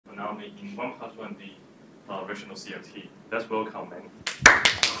in 1+1D rational CFT. Let's welcome Meng.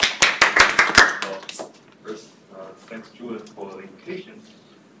 Well, first, thanks Julian for the invitation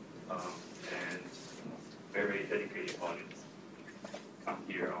and very dedicated audience. Come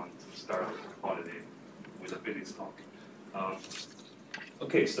here on to start the holiday with a physics talk.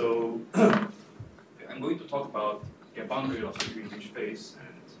 Okay, so I'm going to talk about the boundary of symmetry-enriched phase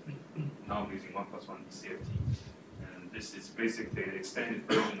and anomalies in 1+1D CFT. And this is basically the extended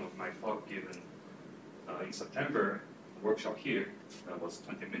version of my talk given in September, the workshop here. That was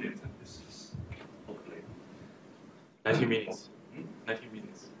 20 minutes, and this is hopefully 90 minutes. 90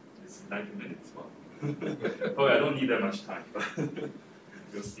 minutes. This is 90 minutes. Well, oh, I don't need that much time, but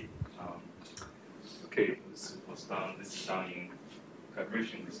we'll see. Okay, this was done. This is done in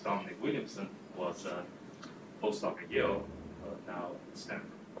collaboration with Dominic Williamson, who was a postdoc at Yale, now at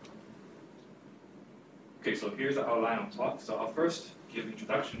Stanford. Okay, so here's the outline of talk. So I'll first give an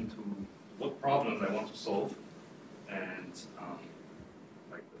introduction to what problems I want to solve, and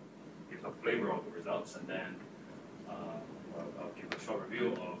give a flavor of the results, and then I'll give a short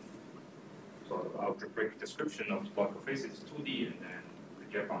review of sort of algebraic description of topological phases 2D, and then the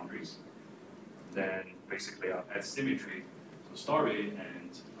gap boundaries. Then basically I'll add symmetry to the story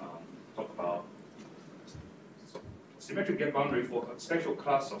and talk about symmetric gap boundary for a special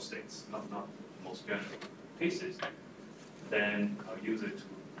class of states, not most general cases. Then I'll use it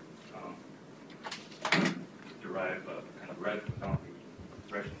to derive a kind of radical boundary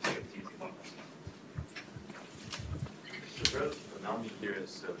rational CFTs in 1+1. The relative anomaly here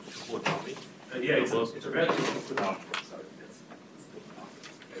is full anomaly. Yeah, it's a relative full anomaly. Sorry,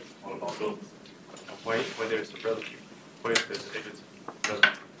 it's all about those. Why there's a relative? Why is this relative?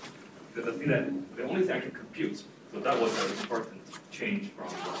 The only thing I can compute, so that was an important change from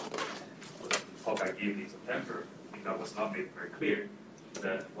the talk I gave in September. I think that was not made very clear,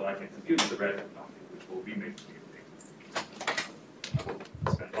 that what I can compute is the relative anomaly, which will be made clear later. I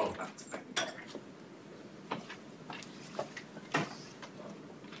will spend a lot of time explaining that.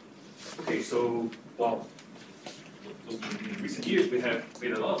 Okay, so, well, in recent years, we have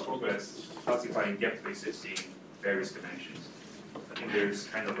made a lot of progress classifying gap phases in various dimensions. I think there's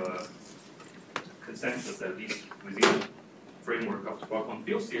kind of a consensus, at least within the framework of topological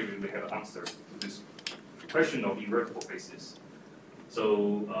field theory, we have an answer to this question of invertible phases.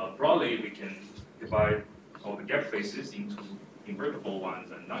 So broadly, we can divide all the gap phases into invertible ones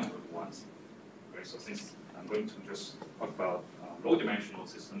and non-invertible ones. Right? So since I'm going to just talk about low-dimensional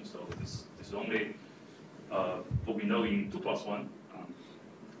systems, so this is only what we know in 2+1.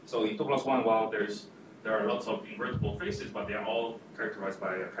 So in 2+1, while there are lots of invertible phases, but they are all characterized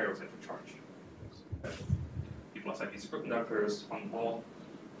by a chiral central charge. P plus IP superconductors, quantum Hall,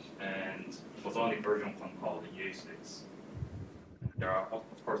 and bosonic version of quantum Hall, the Yale states. There are,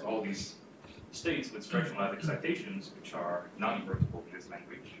 of course, all these states with fractionalized excitations, which are non-invertible in this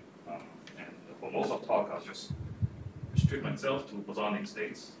language. And for most of the talk, I'll just restrict myself to bosonic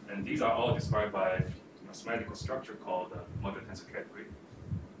states. And these are all described by a mathematical structure called modular tensor category.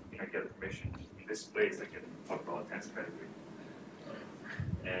 I get permission in this place, I can talk about tensor category.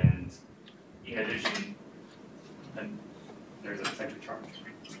 And in addition, and there's a central charge.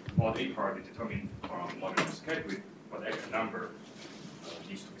 Mod A part is determined from modular tensor category, but the actual number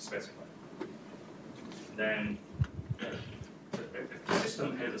needs to be specified. Then, if the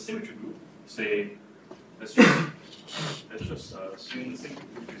system has a symmetry group, say, let's just assume the symmetry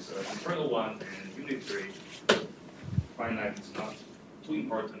group is an internal one and unitary. Finite is not too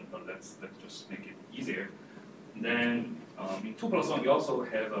important, but let's just make it easier. And then in 2+1, we also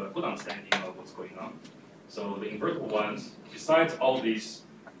have a good understanding of what's going on. So the invertible ones, besides all these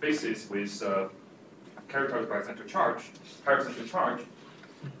phases with characterized by central charge,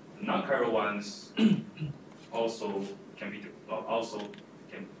 the non-chiral ones also can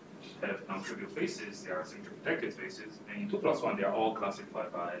have non-trivial phases. They are symmetry protected phases, and in 2+1, they are all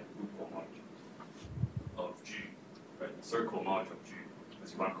classified by group homology of G, right? The circle homology of G.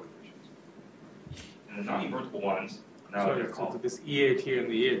 As one coefficient. And the non-invertible ones, now they're called. So this E8 here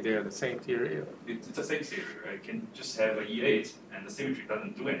and the E8 there are the same theory? It's the same theory, right? You can just have an E8 and the symmetry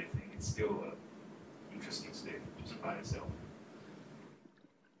doesn't do anything. It's still an interesting state just by itself.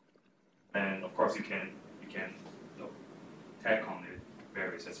 And of course, you can tack on it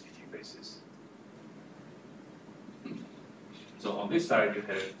various SPT phases. So on this side, you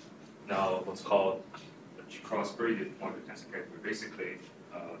have now what's called cross-braided modular tensor category, basically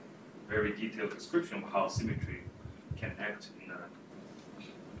a very detailed description of how symmetry can act in a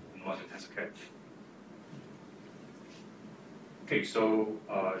modular tensor category. Okay, so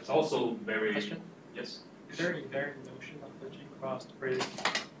it's also very... Question? Yes? Is there an invariant notion of the G crossed braided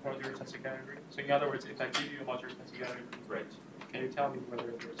modular category. So in other words, if I give you a modular tensor category, Right. can you tell me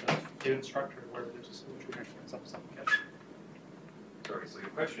whether there's a hidden structure where there's a symmetry in some subcategory? Sorry, so your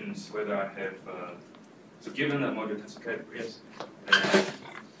question is whether I have, so given a modular tensor category, Yes.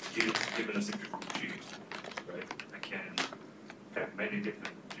 given a symmetric G, right, I can have many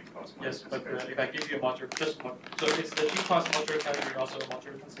different G class modular Yes, tensor but categories. if I give you a modular, just one, so is the G class modular category also a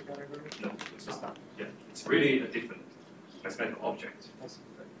modular tensor category? No, it's It's not. not. Yeah, it's really a different mathematical object. Yes.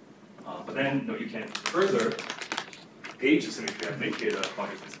 But then you can further gauge the symmetry and make it a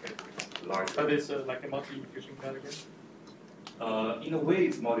modular tensor category, larger. But it's like a multi-diffusion category? In a way,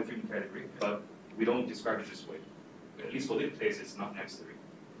 it's multi-diffusion category, but we don't describe it this way. At least for this case, it's not necessary.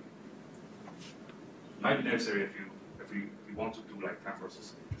 It might be necessary if you want to do like transversal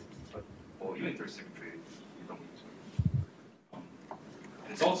symmetry, but for unitary symmetry, you don't need to.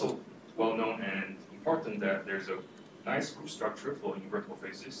 And it's also well known and important that there's a nice group structure for invertible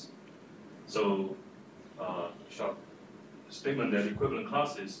faces. So, the statement that equivalent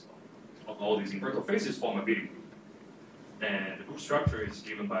classes of all these invertible faces form a Billiard group. And the group structure is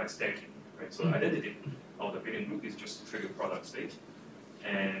given by stacking, right? So the identity of the Billiard group is just a trivial product state.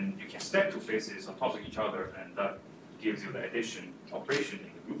 And you can stack two faces on top of each other, and that gives you the addition operation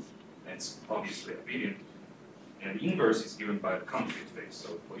in the group. And it's obviously a Billiard. And the inverse is given by the conjugate face.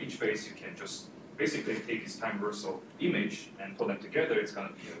 So for each face, you can just basically take this time reversal image and put them together. It's going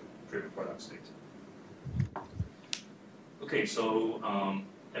to be a trivial product state. Okay, so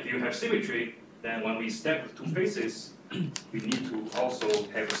if you have symmetry, then when we stack the two faces, we need to also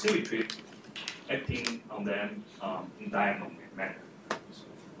have a symmetry acting on them in diagonal manner. So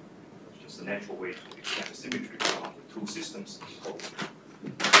it's just a natural way to extend the symmetry on the two systems.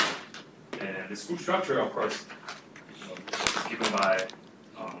 And this group structure, of course, is given by,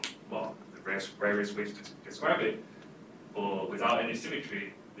 well, the various ways to describe it. Or without any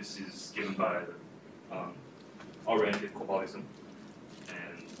symmetry, this is given by the oriented cobalism.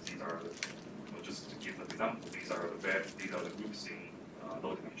 And these are the, well, just to give an example, these are the groups in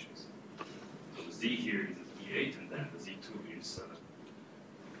low dimensions. So the Z here is E8, and then the Z2 is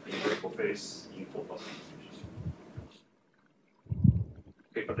the invertible face in 4 plus dimensions.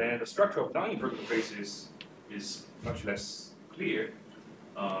 Okay, but then the structure of non-invertible faces is much less clear.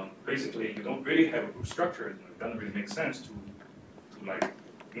 Basically, you don't really have a group structure. It doesn't really make sense to like,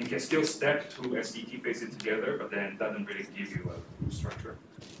 you can still stack two SDT faces together, but then it doesn't really give you a group structure.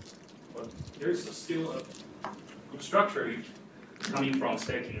 But there's still a group structure coming from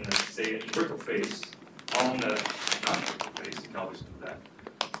stacking, say, an invertible face on a non-invertible face. You can always do that.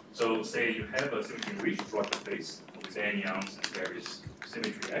 So, say you have a symmetry-enriched product face with anions and various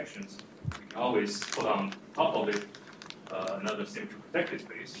symmetry actions. You can always put on top of it another symmetry-protected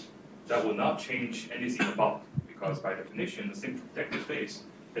face. That will not change anything about, because by definition, the symmetry-protected face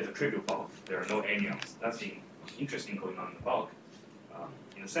is a trivial bulk. There are no anions. Nothing interesting going on in the bulk,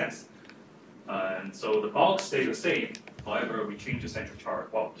 in a sense. And so the bulk stays the same. However, we change the central charge.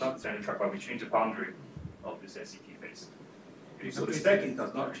 Well, not the central charge, but we change the boundary of this SCT face. Okay, so the stacking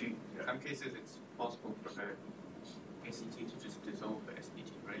does not change. In some cases, it's possible for the ACT to just dissolve the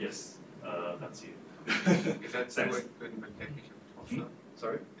SPT, right? Yes, that's it. Is that sense. good implementation of Tulsa?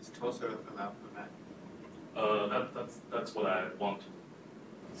 Sorry? Is Tulsa allowed for that? That's what I want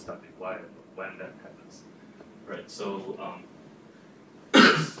to study, when that happens. Right, so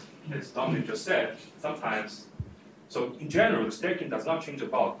as Dominic just said, sometimes, so in general, the stacking does not change the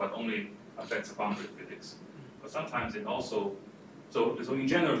bulk, but only affects the boundary physics. But sometimes it also, so in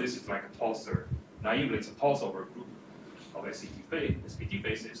general, this is like a Tulsa. Naively, it's a Tulsa over a group of SPT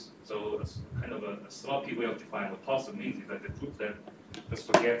faces. So it's kind of a sloppy way of defining what Tulsa means is that the group that just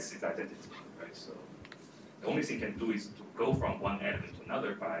forgets its identity, right? So the only thing it can do is to go from one element to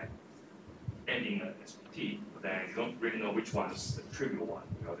another by adding an SPT, but then you don't really know which one is the trivial one.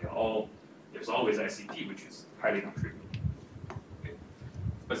 You know, there's always SCT, which is highly non-trivial. Okay.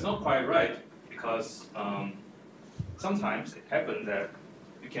 But it's not quite right, because sometimes it happens that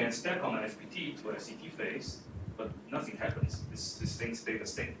you can stack on an SPT to an SCT face, but nothing happens. This thing stays the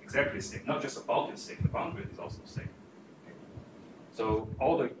same, exactly the same. Not just the bulk is the same, the boundary is also the same. Okay. So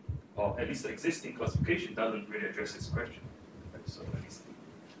at least the existing classification doesn't really address this question. Right? So at least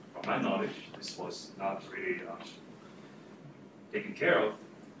from my knowledge, this was not really taken care of.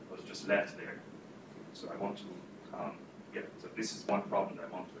 It was just left there. So I want to, so this is one problem that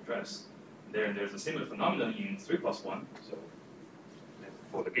I want to address. There's a similar phenomenon in 3+1, so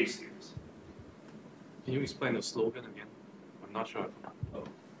for the gauge series. Can you explain the slogan again? I'm not sure. Oh.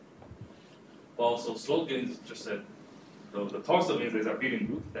 Well, so slogan is just that the Tulsa means there's a Billiard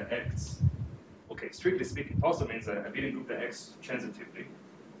group that acts. Okay, strictly speaking, Tulsa means a Billiard group that acts transitively.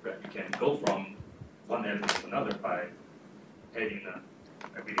 Right? You can go from one element to another by adding element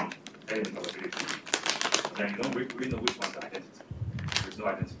probability. Then you don't really know which one's the identity. There's no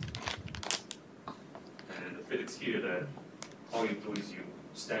identity. And the physics here that all you do is you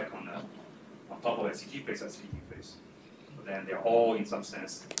stack on top of SCT phase, SPT phase. So then they're all in some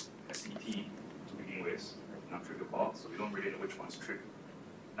sense SET to begin with, non-trivial ball, so we don't really know which one's trivial.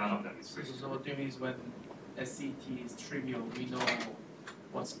 None of them is trivial. So what do you mean is when SCT is trivial, we know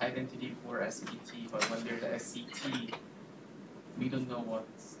what's identity for SPT, but when there's a SCT, we don't know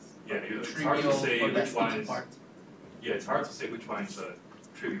what's it's hard to trivial say for the which one SPT is. part. Yeah, it's hard to say which one is a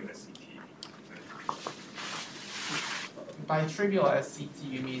trivial SCT. By trivial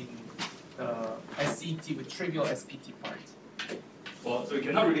SCT, you mean the SCT with trivial SPT part? Well, so you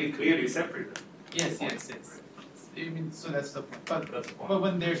cannot really clearly separate them. Yes. You mean, so that's the point. But, That's the point. but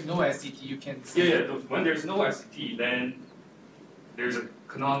when there's no SCT, you can see. Yeah. When there's no SCT, then there's a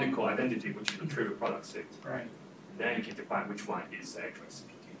canonical identity, which is the trivial product state. Right. Then you can define which one is the actual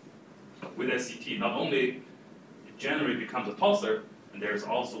SCT. With SCT, not only it generally becomes a tosser, and there's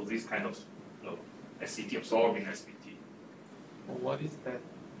also this kind of SCT absorbing SPT. Well, what is that?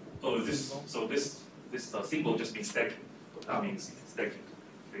 This symbol just means stacking. So that means stacking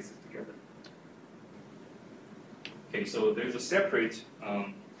faces together. Okay, so there's a separate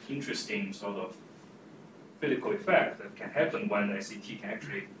interesting sort of physical effect that can happen when the SCT can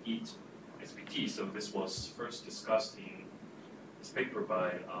actually eat SPT. So this was first discussed in this paper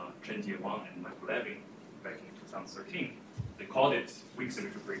by Chen Wang and Michael Levin back in 2013. They called it weak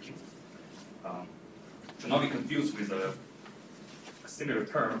symmetry breaking. Should not be confused with a similar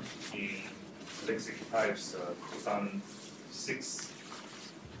term in Lex 65's 2006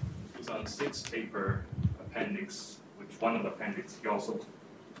 paper appendix, which one of the appendix he also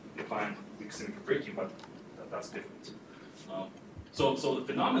defined weak symmetry breaking, but that's different. So the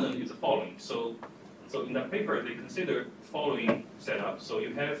phenomenon is the following. So in that paper they consider the following setup. So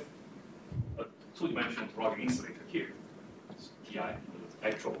you have a two-dimensional topological insulator here, TI,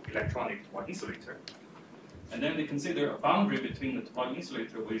 actual electronic topological insulator. And then they consider a boundary between the topological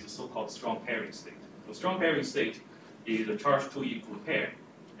insulator with a so-called strong pairing state. So strong pairing state is a charge 2 equal pair,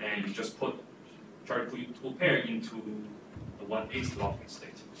 and you just put charge 2 equal pair into the 1/8 lofting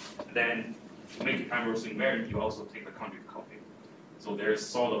state. And then to make it time-reversal invariant, you also take the conjugate copy. So there's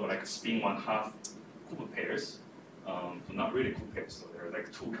sort of like a spin 1/2 Cooper pairs, so not really Cooper pairs. So they're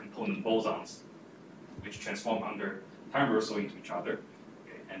like two component bosons, which transform under time-reversal into each other,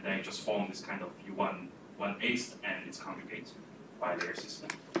 okay? And then you just form this kind of U1 1/8 and its conjugate bilayer system.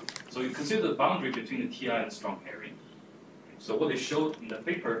 So you consider the boundary between the TI and the strong pairing. So what they showed in the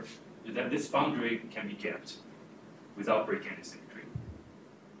paper is that this boundary can be gapped without breaking any symmetry.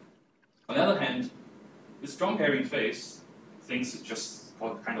 On the other hand, the strong pairing phase thinks it's just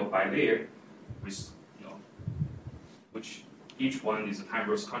kind of bilayer, with which each one is a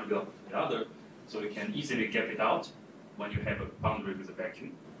time-reversal conjugate of the other, so you can easily gap it out when you have a boundary with a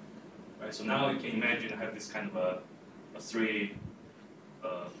vacuum. Right, so now you can imagine I have this kind of a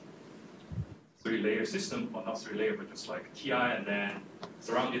three-layer system, well not three-layer, but just like TI, and then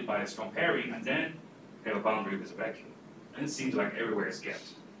surrounded by a strong pairing, and then you have a boundary with a vacuum. And it seems like everywhere is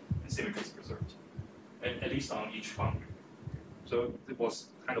gapped, and symmetry is preserved, at least on each boundary. So it was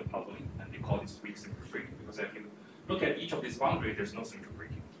kind of puzzling, and they call this weak symmetry breaking, because if you look at each of these boundaries, there's no symmetry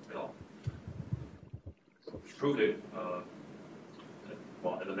breaking at all. So we proved it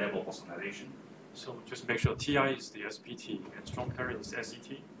at the level of personalization. So just make sure TI is the SPT and strong pairing is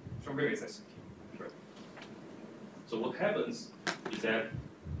SET. Strong pairing is SCT. Sure. So what happens is that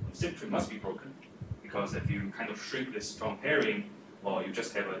symmetry must be broken, because if you kind of shrink this strong pairing, well, you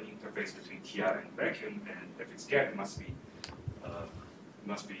just have an interface between TI and vacuum, and if it's gapped, it must be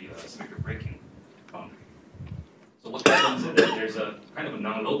a symmetry breaking boundary. So what happens is that there's a kind of a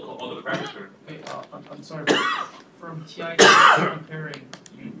non-local autoparameter. Wait, I'm sorry. From TI to strong pairing,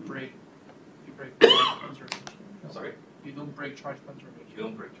 you break charge conservation. No, Sorry? You don't break charge conservation. You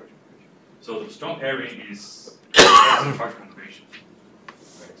don't break charge conservation. So the strong pairing is charge conservation.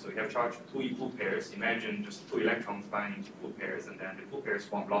 Right? So you have charge 2 equal pairs. Imagine just 2 electrons binding to equal pairs, and then the equal pairs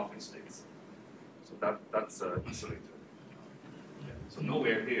form lofting states. So that's insulator. So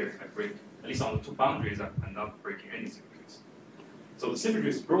nowhere here I break, at least on the 2 boundaries, I'm not breaking any symmetries. So the symmetry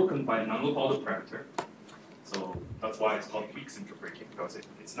is broken by a non-local autoparameter. So that's why it's called weak symmetry breaking, because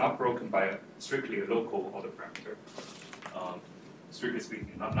it's not broken by strictly a local autoparameter. Strictly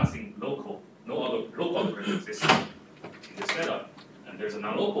speaking, nothing local, no other local autoparameter exists in this setup. And there's a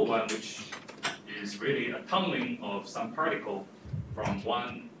non-local one, which is really a tunneling of some particle from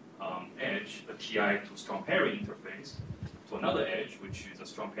one edge, the TI to strong pairing interface, to another edge, which is a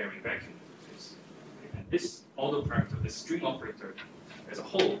strong pairing vacuum interface. And this auto parameter, this string operator, as a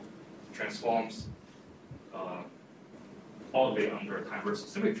whole, transforms all the way under a time reversal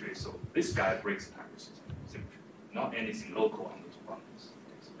symmetry. So this guy breaks the time reversal symmetry, not anything local on the two boundaries.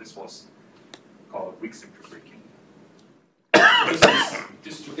 So this was called weak symmetry breaking.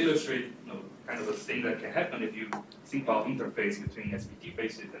 This to illustrate, kind of a thing that can happen if you think about interface between SPT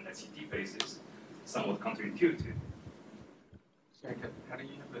phases and SCT phases, somewhat counterintuitive. So how do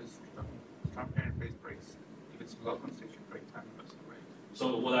you have those strong pairing phase breaks if it's low constitution break time reversal, right?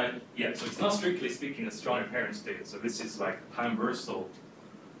 So so it's not strictly speaking a strong pairing state. So this is like time reversal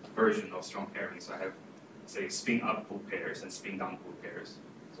version of strong pairing. So I have, say, spin up pool pairs and spin down pool pairs.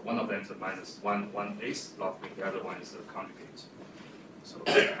 So one of them is a -1 ace roughly, the other one is a conjugate. So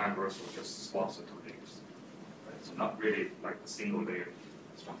time reversal just swaps the two layers. Right? So not really like a single layer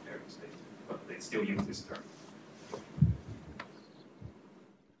strong pairing state, but they still use this term.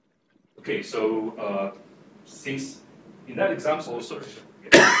 Okay, so since in that example, Sorry.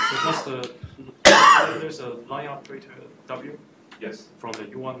 yeah, So what's there's a line operator W yes, from the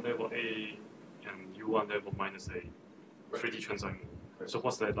U1 level A and U1 level minus A 3D transition. So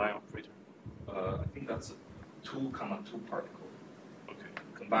what's the line operator? I think that's a 2, 2 particle Okay.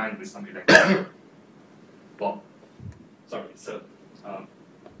 combined with some electron. Well, sorry, it's a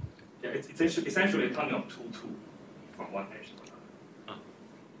it's essentially a tunnel of 2, 2 from one edge to another.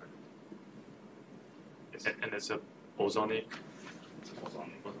 And it's a bosonic. It's a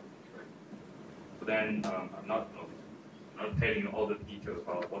bosonic. Right. But then I'm not telling you all the details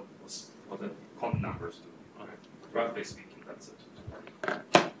about what the quantum numbers do. Okay. Roughly speaking, that's it.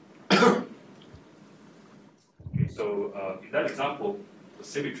 Okay, so in that example, the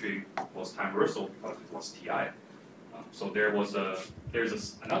symmetry was time reversal because it was Ti. So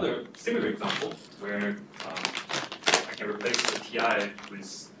there's another similar example where I can replace the Ti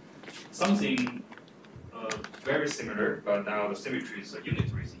with something very similar, but now the symmetry is a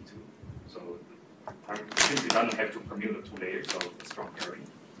unitary Z2. So simply doesn't have to permute the two layers of the strong pairing.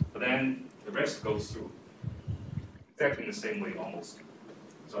 But then the rest goes through exactly in the same way almost.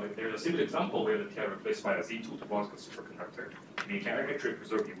 So if there's a simple example where the Ti replaced by a Z2 topological superconductor, you can actually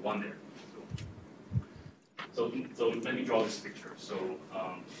preserve U1 there. So let me draw this picture. So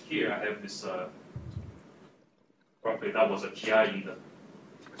here I have this, roughly that was a Ti in the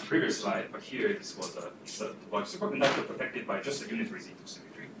previous slide, but here this was a superconductor protected by just a unitary Z2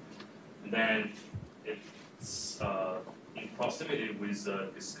 symmetry. And then it's in proximity with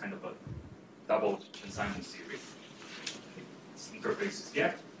this kind of a double consignment series. This interface is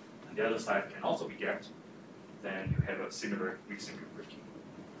gapped, and the other side can also be gapped. Then you have a similar weak symmetry breaking.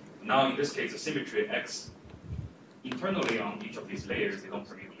 Now in this case, the symmetry acts internally on each of these layers. They don't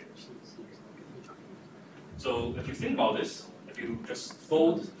permute layers. So if you think about this, if you just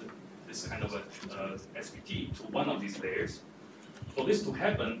fold this kind of a SPT to one of these layers, for this to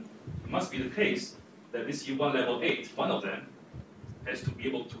happen, it must be the case that this U1 level 8, one of them, has to be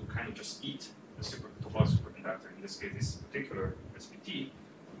able to kind of just eat the topological superconductor, in this case this particular SPT,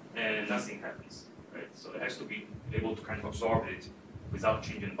 and nothing happens. Right? So it has to be able to kind of absorb it without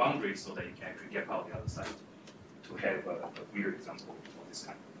changing the boundaries so that you can actually gap out the other side to have a weird example of this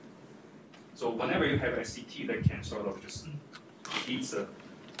kind. So whenever you have a SCT that can sort of just eat the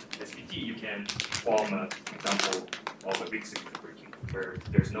SPT, you can form an example of a big symmetry breaking where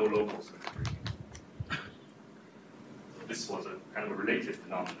there's no local symmetry breaking. So this was a kind of a related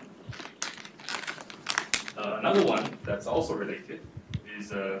phenomenon. Another one that's also related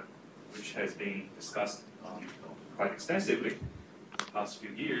is which has been discussed quite extensively the past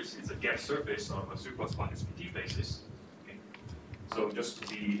few years, is a gap surface of a 3+1 SPT basis. Okay. So just to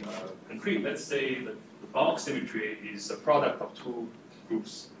be concrete, let's say that the bulk symmetry is a product of two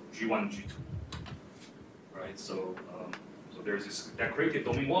groups, G1 and G2. Right. So there's this decorated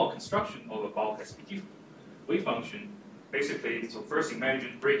domain wall construction of a bulk SPT wave function. Basically, so first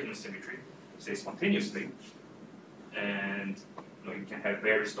imagine breaking the symmetry, say spontaneously, and you can have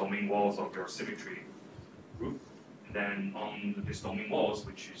various domain walls of your symmetry group. And then on these domain walls,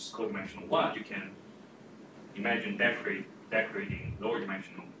 which is codimensional 1, you can imagine decorating lower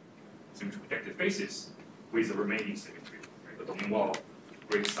dimensional symmetry protected faces with the remaining symmetry. Right? The domain wall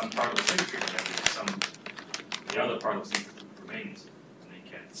breaks some part of the symmetry, and then the other part of the symmetry remains, and then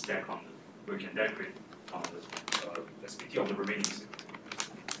you can stack on or you can decorate on the SPT of the remaining symmetry.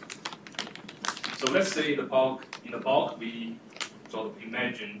 So let's say in the bulk we sort of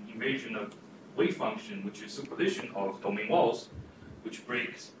envision a wave function which is superposition of domain walls, which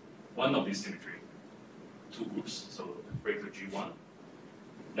breaks one of these symmetry, two groups, so break the G1.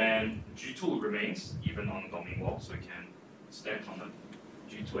 Then G2 remains even on the domain wall, so you can stacked on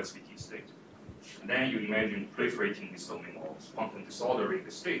the G2 SPT state. And then you imagine proliferating these domain walls, quantum disordering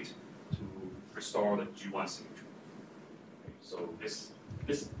the state to restore the G1 symmetry. Okay, so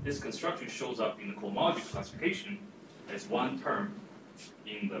this construction shows up in the cohomology classification as one term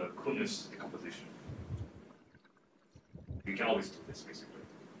in the Kunis decomposition. You can always do this basically,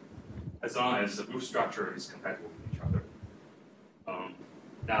 as long as the root structure is compatible with each other.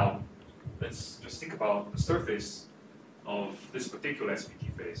 Now, let's just think about the surface of this particular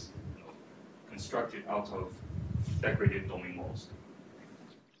SPT phase, constructed out of degraded domain walls.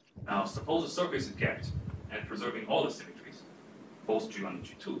 Now, suppose the surface is gapped and preserving all the symmetries, both G1 and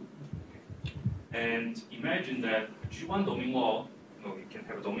G2. And imagine that G1 domain wall, you can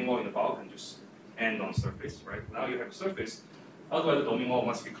have a domain wall in the bulk and just end on the surface, right? Now you have a surface, otherwise the domain wall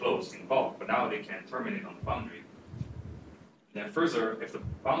must be closed in the bulk, but now they can terminate on the boundary. Then further, if the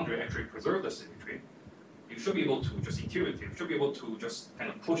boundary actually preserves the symmetry, you should be able to just intuitively, you should be able to just kind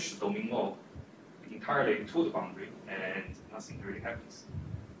of push the domain wall entirely to the boundary, and nothing really happens.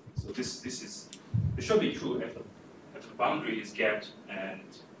 So this should be true if the boundary is gapped and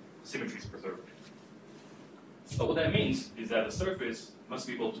symmetry is preserved. So what that means is that the surface must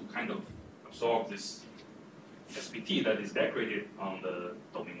be able to kind of absorb this SPT that is degraded on the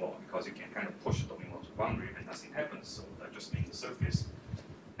domain wall, because you can kind of push the domain wall to the boundary and nothing happens. So that just means the surface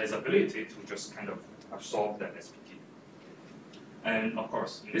has ability to just kind of absorb that SPT. And of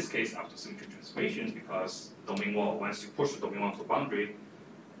course, in this case, after symmetry transformations, because domain wall, once you push the domain wall to the boundary,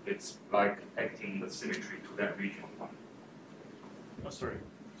 it's like acting the symmetry to that region of the boundary. Oh, sorry.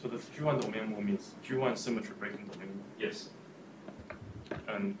 So the G1 domain wall means G1 symmetry breaking domain wall. Yes.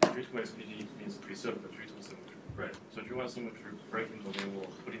 And G2 SPT means preserve the G2 symmetry. Right. So G1 symmetry breaking domain wall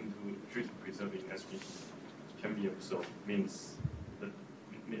put into G2 preserving SPT can be absorbed. Means the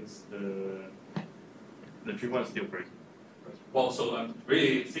G1 still breaking. Right. Well, so I'm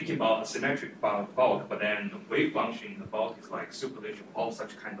really thinking about a symmetric bulk, but then the wave function in the bulk is like superposition of all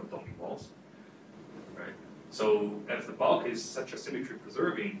such kind of domain walls. Right. So if the bulk is such a symmetry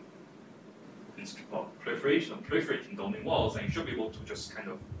preserving proliferating domain walls, then you should be able to just kind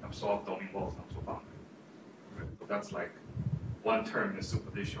of absorb domain walls onto a boundary. Right? So that's like one term in the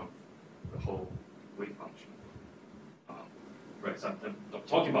superposition of the whole wave function. Right, so I'm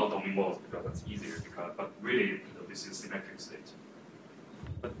talking about domain walls because that's easier, but really this is symmetric state.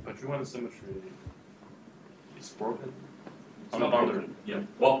 But G1 symmetry is broken On the boundary. Yeah.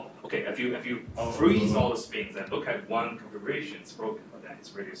 Well, okay, if you freeze all the spins and look at one configuration, it's broken, but then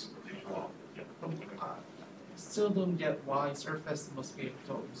it's really a superposition wall. Yeah. Still don't get why surface must be able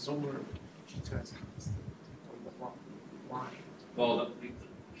to absorb G2 SPT. Why? Well, the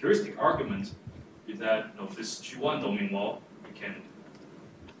heuristic argument is that this G1 domain wall, you can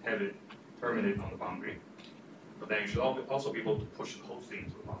have it terminate on the boundary, but then you should also be able to push the whole thing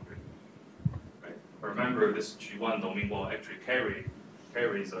to the boundary. Right? Remember, this G1 domain wall actually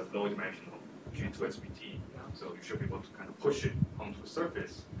carries a low-dimensional G2 SPT, so you should be able to kind of push it onto the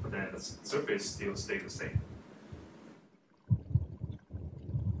surface, but then the surface still stays the same.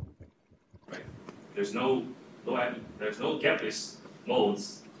 Right? There's no gapless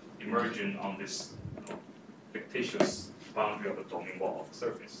modes emerging on this fictitious boundary of the domain wall of the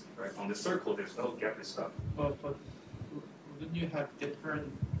surface. Right? On the circle, there's no gapless stuff. But wouldn't you have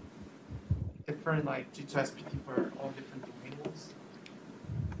different like G2 SPT for all different domain walls?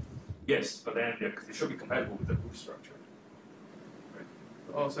 Yes, but then it should be compatible with the Hooft structure. Right?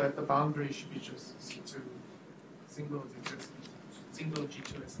 Also, at the boundary should be just single G2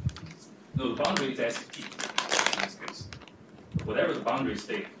 SPTs. No, the boundary is SPT in this case. Whatever the boundary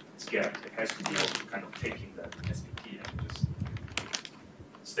state is gapped, it has to be able to kind of take in that SPT and just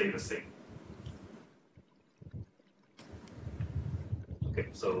stay the same. Okay,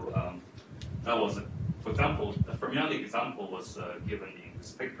 so that was, for example, the fermionic example was given in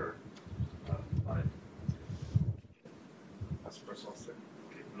this paper by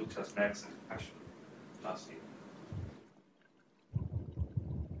Lucas, Max, and Ashton last year.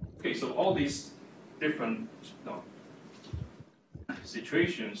 Okay, so all these different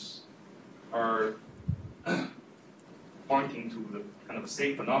situations are pointing to the kind of the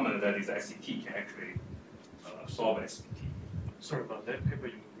same phenomena that is SCT can actually solve SPT. Sorry about that paper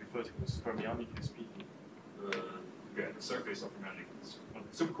you referred to as fermionic SPT. Yeah, the surface of fermionic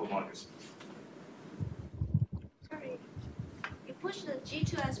supercohomologous. Sorry, you push the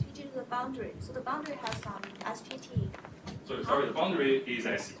G2 SPT to the boundary, so the boundary has some SPT. So sorry, the boundary is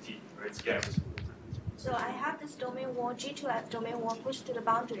SCT, right? It's gaps. So I have this domain wall, G2 domain wall pushed to the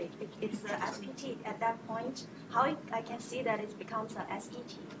boundary. It's the SPT at that point. How I can see that it becomes a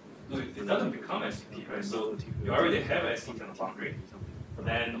SET? No, it doesn't become SCT, right? So you already have SCT on the boundary. But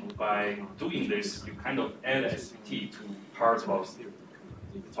then by doing this, you kind of add SCT to part of the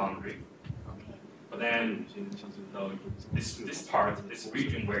boundary. But then this part, this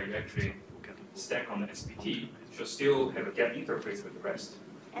region where you actually stack on the SPT, should still have a gap interface with the rest.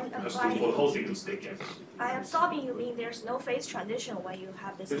 And Just for the whole thing to stay gap. by absorbing, you mean there's no phase transition when you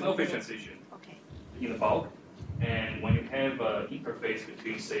have this? There's no phase transition Okay. in the bulk. And when you have an interface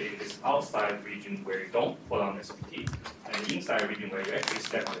between, say, this outside region where you don't put on SPT, and the inside region where you actually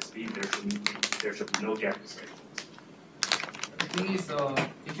stack on SPT, there should be no gap. The thing is,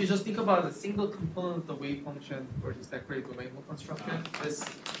 if you just think about a single component of the wave function for this decorated domain construction, this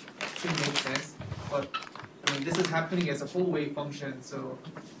should make sense. But I mean, this is happening as a whole wave function, so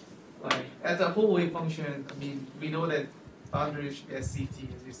like as a whole wave function, I mean, we know that boundary should be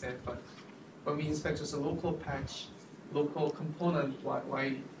SCT, as you said, but when we inspect just a local patch, local component,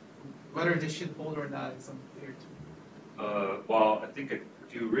 whether this should hold or not is unclear to me. Well, I think if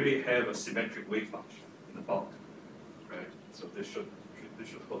you really have a symmetric wave function in the bulk, right? So this should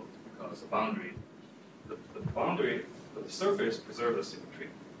hold because the boundary, the surface preserves the symmetry,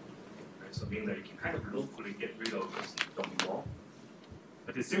 right? So meaning that you can kind of locally get rid of this domain wall.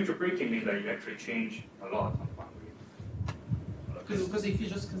 But the symmetry breaking means that you actually change a lot on the boundary. Because if you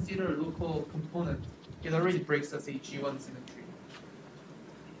just consider a local component, it already breaks the say G1 symmetry.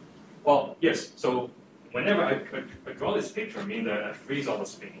 Well, yes. So whenever I draw this picture, I mean that I freeze all the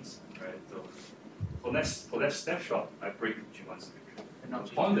spins, right? So for that snapshot, I break G1 symmetry. And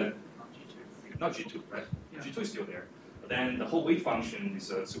not On G2. that, not G2, right? Yeah. G2 is still there. But then the whole wave function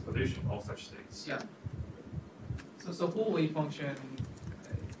is a superposition of all such states. Yeah. So whole wave function,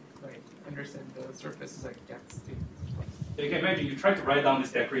 like understand the surface is like gap state. So you can imagine you try to write down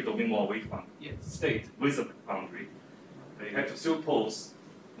this decorated domain wall wave function Yes. state with a boundary. So you have to superimpose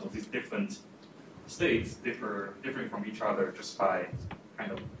these different states differing from each other just by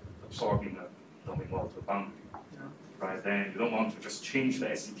kind of absorbing the domain wall to the boundary. Yeah. Right? Then you don't want to just change the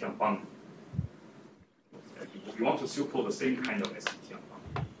SCT on boundary. You want to superimpose the same kind of SCT on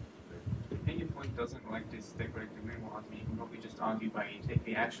boundary. Any point doesn't like this decorated domain wall, you can probably just argue by take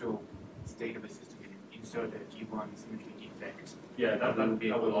the actual state of the system and insert the G1 symmetry defect. Yeah, that would be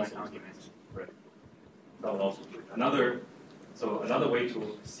a would good also argument. Right. That would also do it. Another way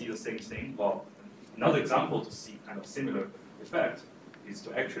to see the same thing, well, another example to see kind of similar effect is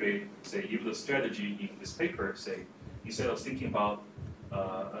to actually say use the strategy in this paper, say instead of thinking about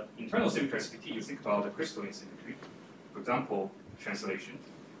internal symmetry SPT, you think about the crystalline symmetry. For example, translation.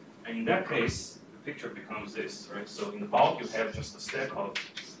 And in that case, the picture becomes this, right? So in the bulk, you have just a stack of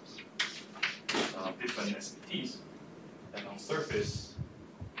different SPTs, and on surface,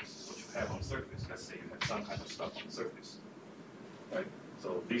 this is what you have on surface. Let's say you have some kind of stuff on the surface, right?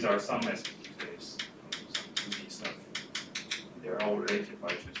 So these are some SPT space, some 2D stuff. They're all related by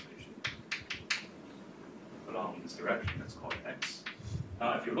translation along this direction. That's called X.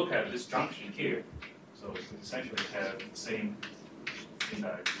 Now, if you look at this junction here, so we essentially have the same thing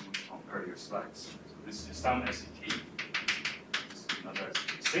that I drew on earlier slides. So this is some SCT. This is another SCT.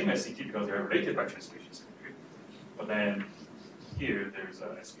 Same SCT because they are related by translation symmetry. But then here there's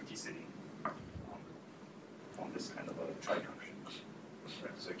a SPT sitting on this kind of a tri-junction.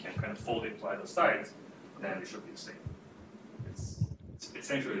 Right? So you can kind of fold it to either sides, then it should be the same. It's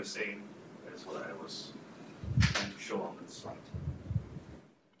essentially the same as what I was trying to show on this slide.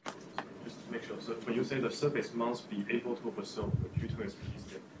 Just to make sure, so when you say the surface must be able to absorb the G2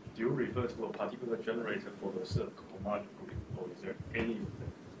 SPTs, do you refer to a particular generator for the cohomology group, or is there any of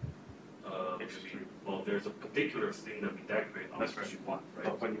them? Well, there's a particular thing that we decorate on That's right. G1, right?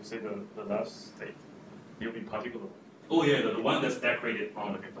 But when you say the last state, you'll be particular. Oh yeah, the one that's decorated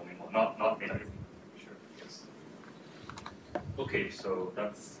on the domain wall, not anything. Sure, yes. Okay, so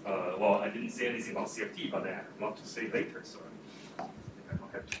that's, well, I didn't say anything about CFT, but I have a lot to say later, so I think I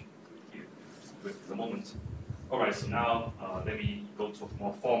don't have to do it here with the moment. All right, so now let me go to a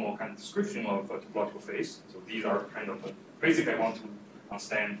more formal kind of description of a topological phase. So these are kind of, basically I want to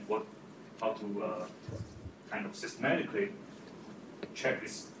understand how to kind of systematically check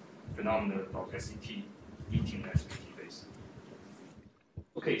this phenomenon of SCT eating SPT phase.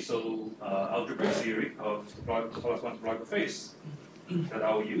 Okay, so algebraic theory of topological phase that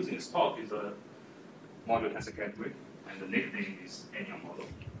I will use in this talk is a modular tensor category, and the nickname is anyon model.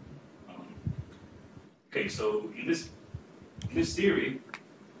 Okay, so in this theory,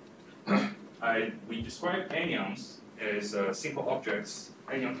 we describe anyons as simple objects,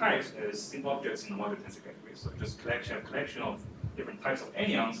 anyon types as simple objects in the modular tensor category. So just a collection of different types of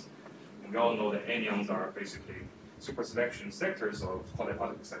anyons. And we all know that anyons are basically superselection sectors of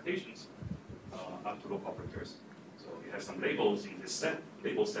quadratic excitations up to local operators. So you have some labels in this set,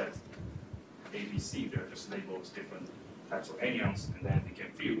 label set A, B, C. They're just labels different types of anyons, and then they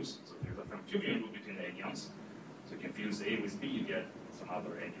can fuse. So there's a fusion rule between the anyons. So you can fuse A with B, you get some other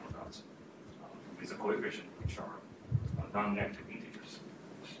anyon dots with a coefficient which are non-negative integers.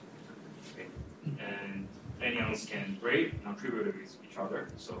 Okay. And anyons can break non-trivially with each other.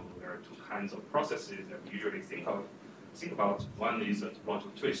 So there are two kinds of processes that we usually think about. One is a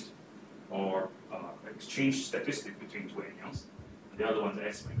topological twist, or exchange statistic between two anyons. And the other one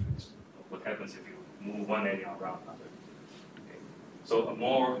is asymmetric. What happens if you move one anyon around another? Okay. So a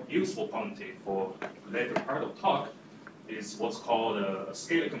more useful quantity for the later part of talk is what's called a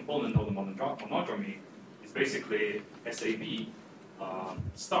scalar component of the monodromy. It's basically SAB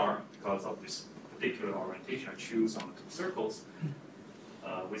star because of this particular orientation I choose on the two circles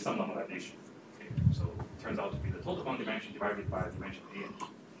with some normalization. Okay. So it turns out to be the total bond dimension divided by the dimension A and B.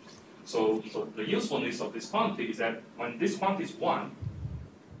 So the usefulness of this quantity is that when this quantity is 1,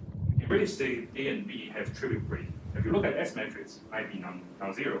 you can really say A and B have trivial breaking. If you look at S matrix, it might be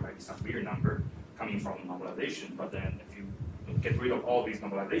non-zero, might be some weird number coming from normalization, but then if you get rid of all these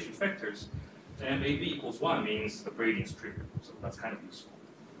normalization factors, then AB equals 1 means the gradient is trivial. So that's kind of useful.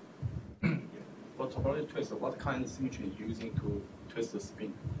 For topological twist, what kind of symmetry are you using to twist the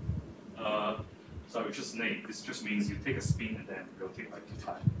spin? Sorry, just name. This just means you take a spin and then rotate like to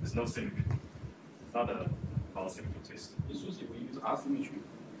time. There's no symmetry. It's not a symmetry twist. Usually we use asymmetry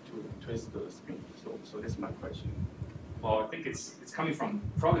to twist the spin. So that's my question. Well, I think it's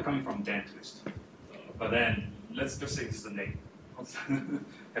probably coming from Dan twist. But then let's just say this is a name.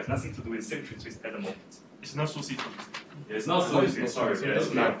 Has nothing to do with symmetry twist at the moment. It's not Susi twist. Yeah, it's not Susi. Sorry, yeah,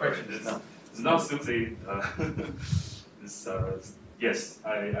 it's not. question. It's not Susi. Yes,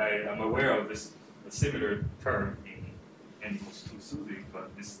 I am aware of this similar term in n equals 2 Susi,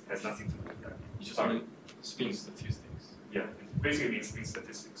 but this has nothing to do with that. It's just like spin statistics. Yeah, it basically means spin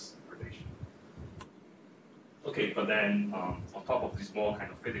statistics relation. Okay, but then on top of these more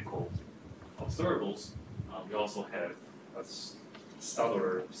kind of physical observables, we also have a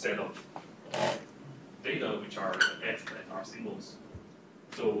subtler set of data which are F and R symbols.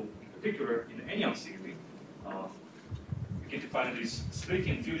 So in particular, in the anyon theory, you can define this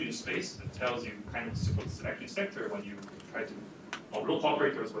splitting fusion space that tells you kind of super selection sector when you try to, or local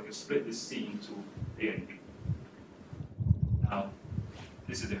operators when you split this C into A and B. Now,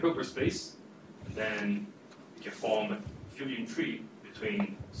 this is the Hilbert space, and then you can form a fusion tree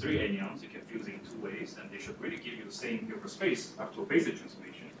between 3 anyons. You can fuse in 2 ways, and they should really give you the same Hilbert space up to a basic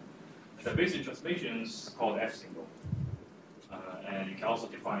transformation. And the basic transformation is called F symbol. And you can also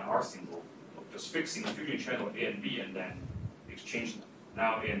define R symbol, just fixing the fusion channel A and B and then exchange them.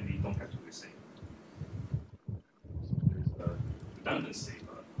 Now A and B don't have to be the same. So there's a redundancy,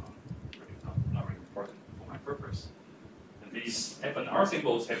 but really not really important for my purpose. And these F and R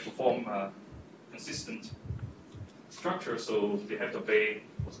symbols have to form a consistent structure, so they have to obey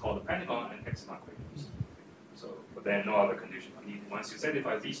what's called the pentagon and hexagon gradients. So, but then no other condition are needed. Once you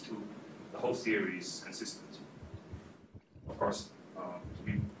satisfy these two, the whole theory is consistent. Of course, to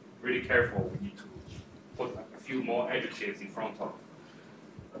be really careful, we need to put a few more adjectives in front of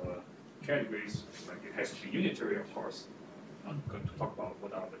categories. Like it has to be unitary, of course. I'm going to talk about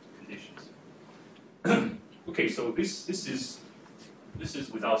what are the conditions. Okay, so this is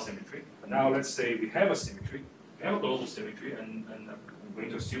without symmetry. But now let's say we have a symmetry. We have a global symmetry, and I'm going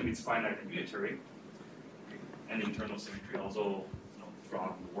to assume it's finite and unitary, and internal symmetry. Although,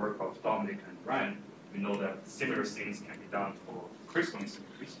 from the work of Dominic and Brian, we know that similar things can be done for crystalline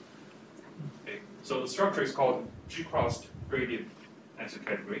symmetries. Okay. So the structure is called G-crossed gradient tensor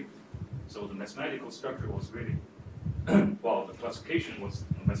category. So the mathematical structure was really, well, the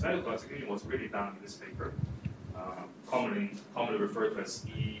mathematical classification was really done in this paper, commonly referred to as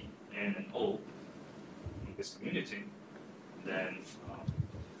E, N, and O in this community. And then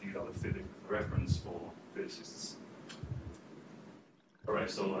these are the reference for physicists. All right,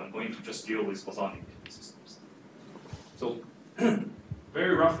 so I'm going to just deal with bosonic systems. So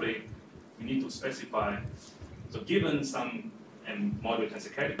very roughly, we need to specify, so given some modular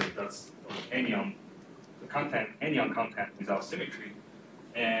tensor category, that's anyon, anyon content without symmetry,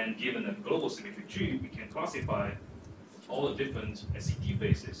 and given a global symmetry G, we can classify all the different SED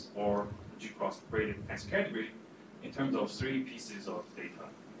bases or G-cross gradient tensor category in terms of 3 pieces of data.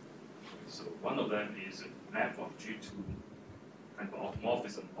 So one of them is a map of G to kind of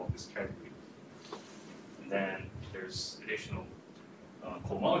automorphism of this category. And then there's additional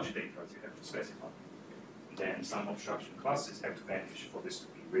cohomology data you have to specify. And then some obstruction classes have to vanish for this to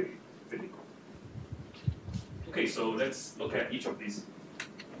be really physical. Okay, so let's look at each of these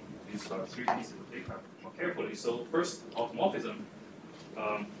three pieces of data more carefully. So first, automorphism.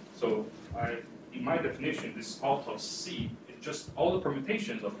 In my definition, this out of C is just all the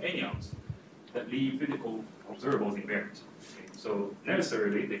permutations of anyons that leave physical observables invariant. Okay? So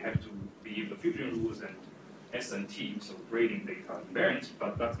necessarily, they have to be the fusion rules and S and T, so grading data invariant,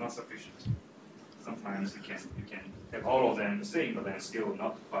 but that's not sufficient. Sometimes you can have all of them the same, but then still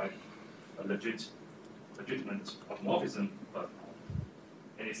not quite a legitimate automorphism, but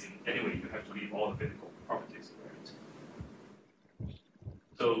anyway, you have to leave all the physical properties invariant.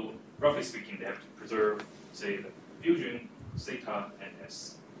 So roughly speaking, they have to preserve, say, the fusion, theta, and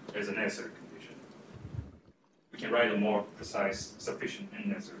S as a necessary condition. We can write a more precise, sufficient, and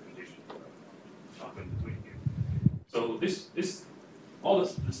necessary condition. Not going to do it here. So all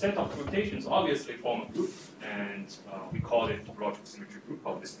the set of permutations obviously form a group, and we call it topological symmetry group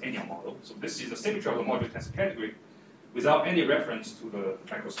of this anyon model. So this is the symmetry of the modular tensor category without any reference to the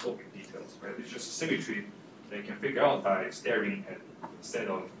microscopic details, right? It's just a symmetry that you can figure out by staring at the set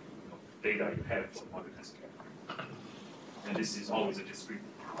of data you have for the modular tensor category. And this is always a discrete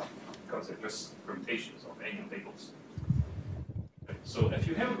because they're just permutations of anyon labels. Right? So if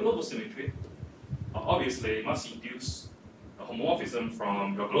you have a global symmetry, obviously it must induce a homomorphism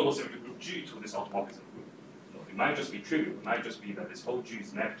from your global symmetry group G to this automorphism group. It might just be trivial. It might just be that this whole G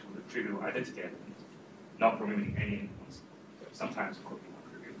is mapped to the trivial identity element, not permitting any influence. Sometimes it could be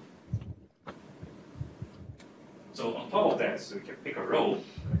non-trivial. So on top of that, so you can pick a row.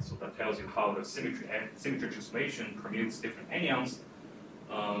 Right? So that tells you how the symmetry transformation permutes different anyons.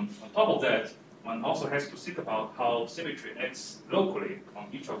 On top of that, one also has to think about how symmetry acts locally on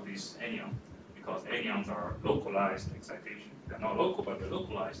each of these anyons, because anyons are localized excitation. They're not local, but they're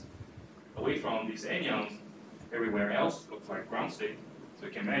localized. Away from these anyons, everywhere else looks like ground state. So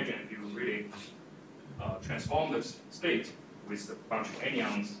you can imagine if you really transform this state with a bunch of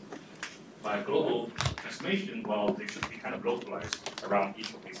anyons by global transformation, well, they should be kind of localized around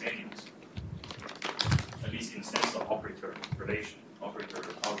each of these anyons, at least in the sense of operator relation, operator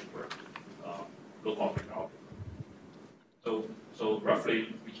algebra, local operator algebra. So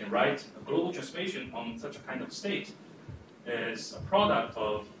roughly, we can write a global transformation on such a kind of state as a product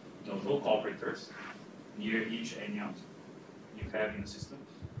of local operators near each anyon you have in the system,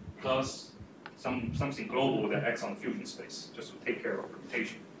 plus something global that acts on fusion space, just to take care of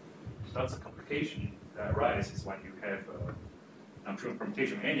permutation. So that's a complication that arises when you have non-trivial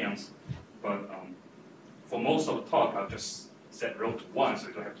permutation of anyons. But for most of the talk, I'll just set rho to 1, so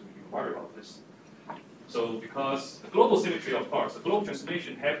you don't have to be worried about this. So because the global symmetry, of course, the global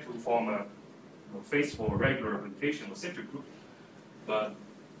transformation have to form a faithful regular representation of a symmetry group, but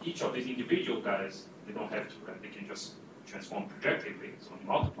each of these individual guys, they don't have to, right? They can just transform projectively. So when you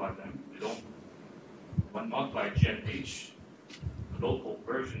multiply them, when you multiply G and H, the local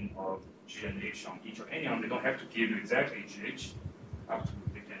version of G and H on each of anyon, they don't have to give you exactly GH. Up to,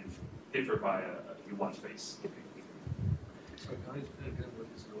 they can differ by a U1 space. So how you explain again what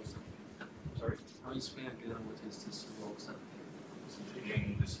is rho something? Sorry? How you explain again what is this rho something?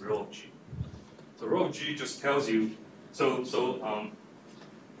 Again, this rho of G. So rho of G just tells you, so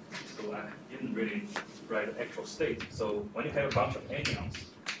I didn't really write an actual state. So when you have a bunch of anyons,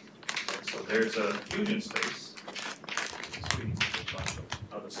 so there's a fusion space. It's really a bunch of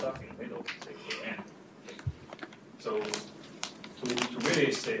other stuff in the middle, say Kn. Okay. So to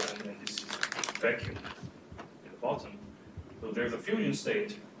really say, and this is vacuum in the bottom. So there's a fusion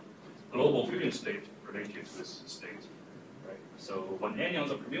state, global fusion state related to this state. Right? So when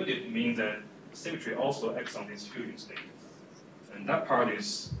anyons are permuted, it means that the symmetry also acts on this fusion state. And that part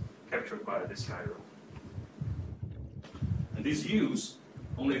is captured by this guy rho. And these U's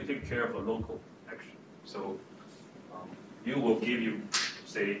only take care of the local action. So U will give you,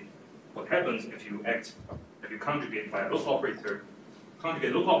 say, what happens if you conjugate by a local operator,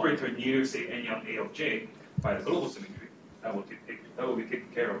 conjugate local operator near, say, anyon A of J by the global symmetry. That will be taken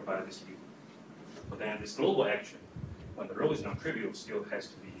care of by this U. But then this global action, when the rho is non-trivial, still has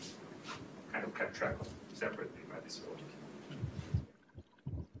to be kind of kept track of separately by this rho.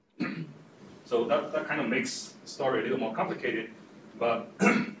 So that kind of makes the story a little more complicated. But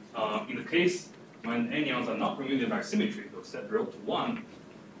in the case when anyons are not permuted by symmetry, they'll set rho to 1,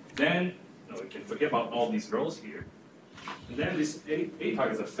 then we can forget about all these rows here. And then this eta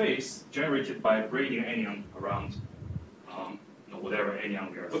is a phase generated by gradient anion around whatever anion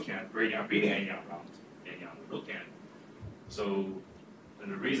we are looking at, gradient beating anion around anion we're looking at. So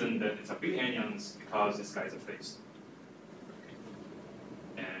and the reason that it's a beating anion is because this guy is a phase.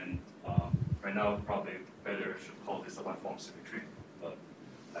 And right now, probably better should call this a one-form symmetry, but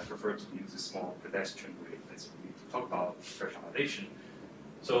I prefer to use a small pedestrian way. chance we talk about fractionalization.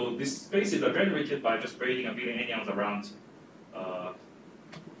 So these spaces are generated by just braiding abelian anyons around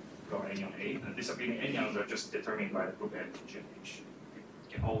anyon A, and these abelian anyons are just determined by the group N G and H.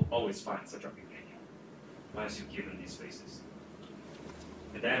 You can always find such abelian anyon once you've given these spaces.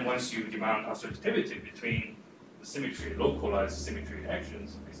 And then once you demand associativity between the symmetry, localized symmetry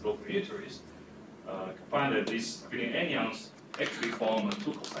actions, these local unitaries, you can find that these abelian anyons actually form a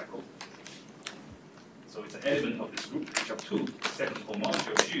two cocycle. So it's an element of this group H of 2, second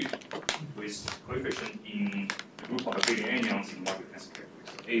homology of G, with coefficient in the group of abelian anyons in modular tensor category.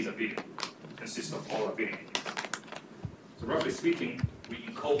 So A is abelian, consists of all abelian anyons. So roughly speaking, we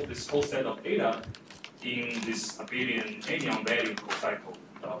encode this whole set of data in this abelian anyon value cocycle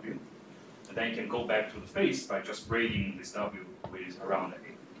W. And then you can go back to the face by just braiding this W with around A.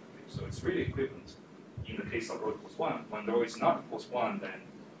 Okay, so it's really equivalent in the case of rho equals 1. When rho is not equals 1, then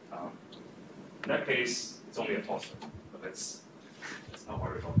in that case, it's only a tossor. But let's not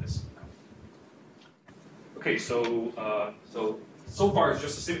worry about this. Okay, so so far it's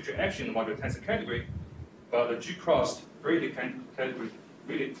just a symmetry action in the modular tensor category, but the G-crossed braided category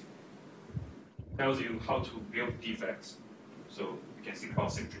really tells you how to build defects. So you can think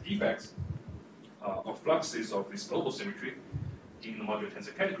about symmetry defects or fluxes of this global symmetry in the modular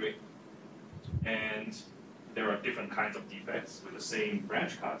tensor category. And there are different kinds of defects with the same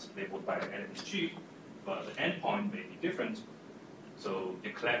branch cut labeled by element G, but the endpoint may be different. So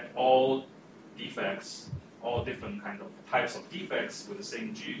they collect all defects, all different kind of types of defects with the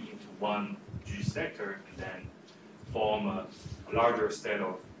same G into one G sector, and then form a larger set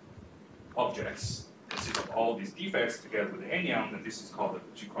of objects consist of all these defects together with the anyon, and this is called the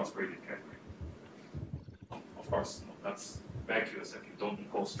G-cross braided category. Of course, that's vacuous if you don't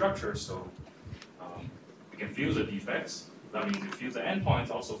encode structure, so you can fuse the defects. That means you fuse the endpoints,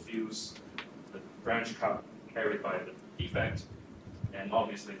 also fuse the branch cut carried by the defect, and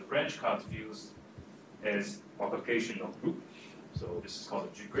obviously the branch cut fused as multiplication of group. So this is called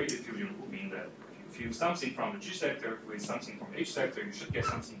a G-graded fusion group, meaning that if you fuse something from the G sector with something from the H sector, you should get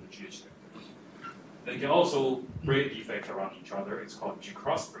something in the GH sector. Then you can also braid defects around each other. It's called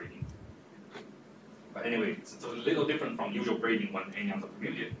G-cross braiding. But anyway, it's a little different from usual braiding when anyons are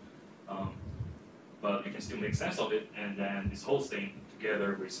permuted. But you can still make sense of it, and then this whole thing,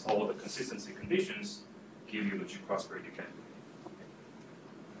 together with all the consistency conditions, give you the G-cross braided category.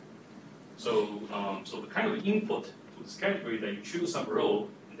 So, so the kind of input to this category that you choose some rho,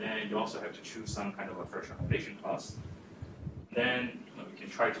 and then you also have to choose some kind of a fractionalization class. Then you can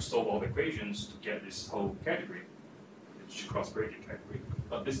try to solve all the equations to get this whole category, the G-cross braided category.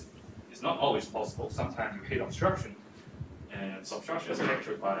 But this is not always possible. Sometimes you hit obstruction, and obstruction is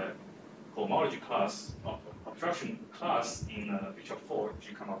captured by a homology class, obstruction class in H of 4,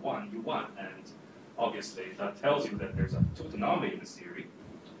 G comma 1, U1, and obviously that tells you that there's a tooth anomaly in the theory,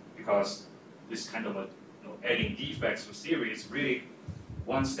 because this kind of adding defects to theory is really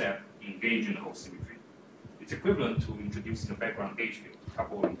one step in gauging the whole symmetry. It's equivalent to introducing a background gauge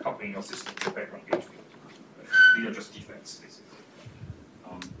field, coupling your system to a background gauge field. These are just defects, basically.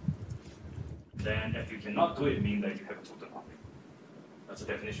 Then if you cannot do it, it means that you have a tooth anomaly. That's the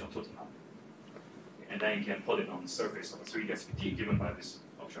definition of tooth anomaly. And then you can put it on the surface of a 3D SVT given by this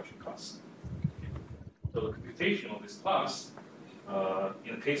obstruction class. So the computation of this class,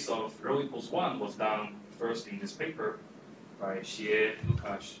 in the case of rho equals 1, was done first in this paper by Xie,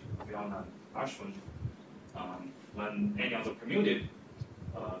 Lukács, Viana, Ashwin. When anyons are permuted,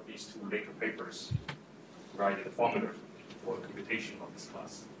 these two later papers write the formula for the computation of this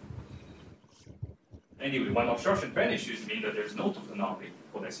class. Anyway, when obstruction vanishes, it means that there's no tooth anomaly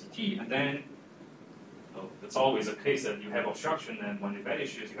for the SVT, and then it's always a case that you have obstruction, and when it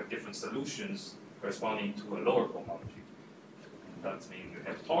vanishes, you have different solutions corresponding to a lower homology. That means you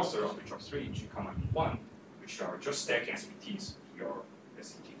have torsor of H of 3, G comma 1, which are just stacking SVTs to your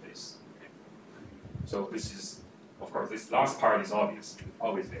SVT face. Okay. So this is, of course, this last part is obvious, it's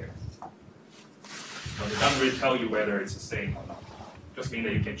always there. But it doesn't really tell you whether it's the same or not. Just means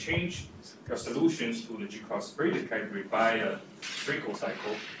that you can change your solutions to the G-cross braided category by a trickle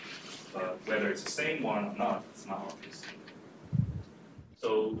cycle. But whether it's the same one or not, it's not obvious.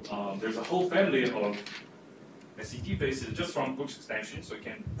 So there's a whole family of SCT faces just from groups extension, so you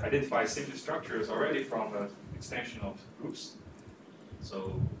can identify symmetry structures already from the extension of groups.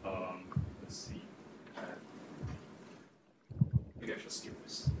 So let's see. Maybe I should skip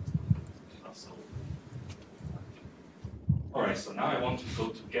this. All right, so now I want to go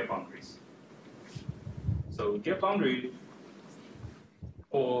to gap boundaries. So gap boundary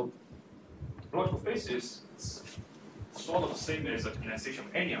for topological faces, it's sort of the same as a condensation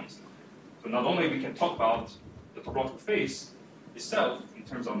of anyons. So not only we can talk about the topological phase itself in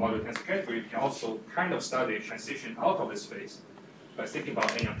terms of modular tensor category, we can also kind of study transition out of this phase by thinking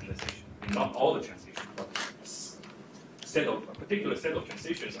about any condensation. Not all the transitions, but a particular set of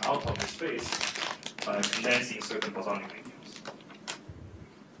transitions out of this phase by condensing certain bosonic mediums.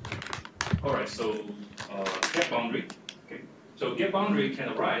 All right, so gap boundary. Okay, so gap boundary can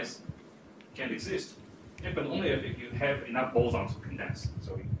arise, can exist, but only if you have enough bosons to condense.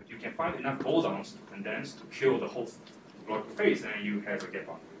 So if you can find enough bosons to condense to kill the whole topological phase, then you have a gap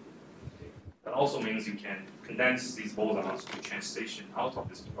boundary. That also means you can condense these bosons to transition out of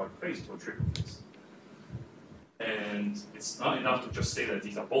this topological phase to a trivial phase. And it's not enough to just say that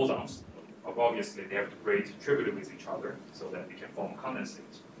these are bosons. Obviously, they have to grade trivially with each other so that they can form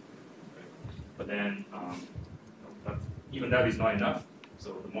condensate. But then, even that is not enough.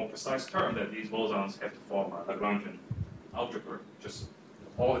 So the more precise term that these bosons have to form a Lagrangian algebra, just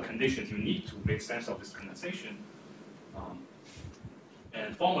all the conditions you need to make sense of this condensation.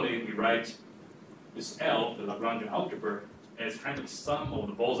 And formally, we write this L, the Lagrangian algebra, as kind of sum of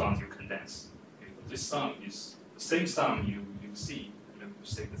the bosons you condense. Okay? This sum is the same sum you see. Let me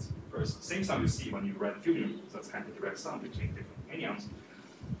say this first. Same sum you see when you write the fusion rules. That's kind of direct sum between different anyons.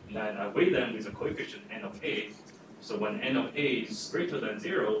 And then I weigh them with a coefficient n of a. So when n of a is greater than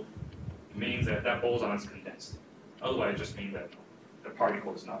 0, it means that that boson is condensed. Otherwise, it just means that the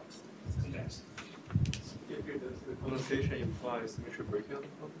particle is not condensed. Here, does the condensation imply symmetry breakout?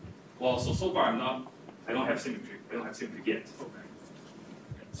 Well, so far I don't have symmetry. I don't have symmetry yet. Okay.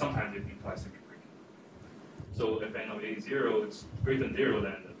 Sometimes it implies symmetry breaking. So if n of a is 0, it's greater than 0,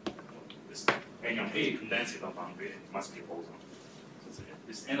 then this n of a condenses on boundary, and it must be a boson. So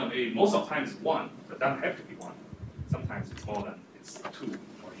this n of a most of the time is 1, but doesn't have to be 1. Sometimes it's more than it's 2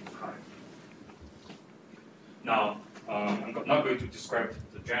 or even higher. Now, I'm not going to describe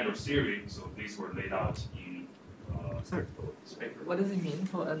the general theory, so these were laid out in this paper. What does it mean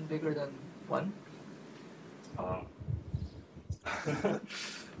for n bigger than 1?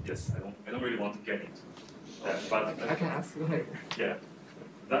 Yes, I don't really want to get into that, but I can ask you later. Yeah,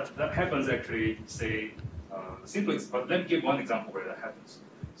 that happens actually. Say simplest, but let me give one example where that happens.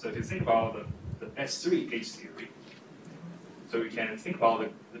 So if you think about the S3 gauge theory, so we can think about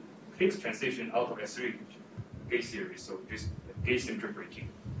the Higgs transition out of S3 gauge theory. So just gauge symmetry breaking,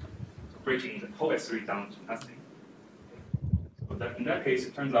 so breaking the whole S3 down to nothing. So that in that case,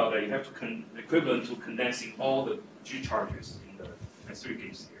 it turns out that you have to equivalent to condensing all the G charges in the S3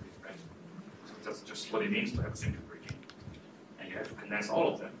 gauge theory, right? So that's just what it means to have a symmetry breaking, and you have to condense all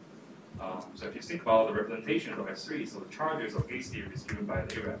of them. So if you think about the representation of S3, so the charges of gauge theory is given by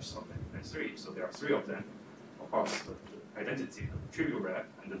the arrays of S3. So there are 3 of them. Of course, the identity of the trivial rep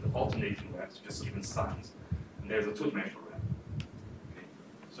and then the alternating reps just given signs. And there's a 2-dimensional rep. Okay.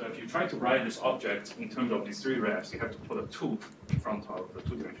 So if you try to write this object in terms of these 3 reps, you have to put a 2 in front of the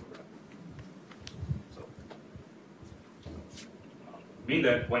 2-dimensional rep. So mean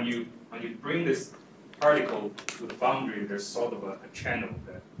that when you bring this particle to the boundary, there's sort of a channel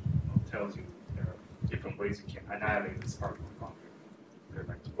that tells you there are different ways you can annihilate this particle boundary. They're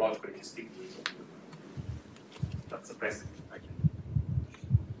like topologically distinct ways of doing it. That's the best I can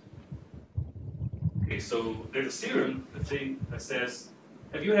do. Okay, so there's a theorem that says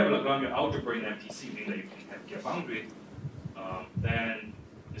if you have a Lagrangian algebra in MPC, meaning that you can have a boundary, then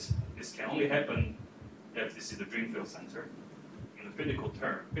this can only happen if this is the dream field center. In the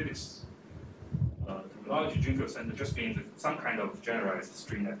physics terminology, dream field center just means some kind of generalized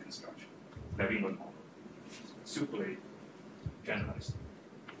string net construction, Levin model, superly generalized.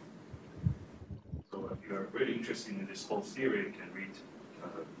 So if you're really interested in this whole theory, you can read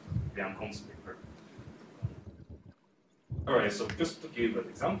Liang Hong's paper. All right, so just to give an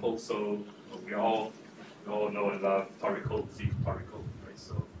example, so we all know and love topological, Z topological, right?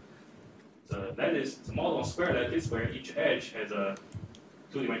 So that is the model on square lattice where each edge has a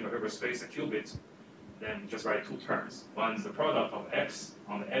 2-dimensional Hilbert space, a qubit. Then just write 2 terms. One is the product of x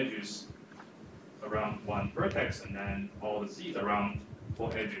on the edges around one vertex, and then all the z's around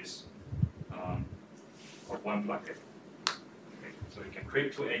 4 edges of one bracket. Okay, so you can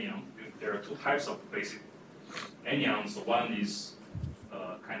create 2 anyons. There are 2 types of basic anyons. So one is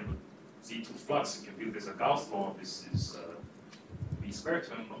kind of a Z2 flux. You can view this as a Gauss law. This is B square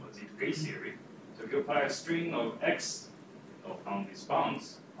term of the Z2 gauge theory. So if you apply a string of x on these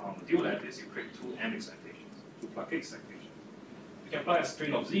bounds on the dual lattice, you create 2 M excitations, 2 plaqué excitations. You can apply a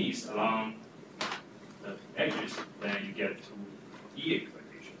string of Z's along the edges, then you get 2 E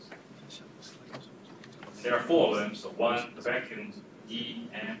excitations. There are 4 of them, so one, the vacuum, E,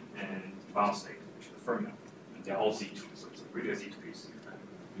 M, and bound state, which is the fermion. And they're all Z2, so it's really a Z2 gauge theory.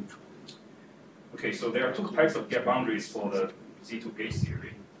 Okay, so there are two types of gap boundaries for the Z2 gauge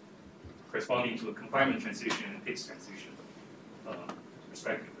theory, corresponding to the confinement transition and Higgs transition,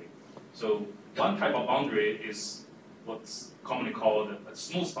 respectively. So one type of boundary is what's commonly called a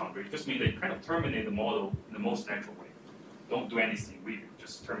smooth boundary. It just means they kind of terminate the model in the most natural way. Don't do anything weird,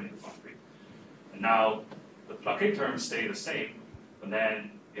 just terminate the boundary. And now the blockade terms stay the same, but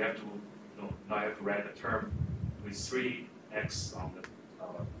then you have to, now you have to write a term with 3x on the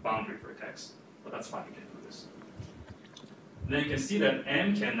boundary vertex. But that's fine, you can do this. And then you can see that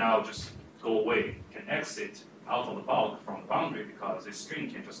M can now just go away, can exit out of the bulk from the boundary because this string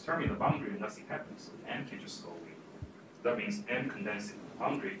can just terminate the boundary and nothing happens. So M can just go away. That means M condenses in the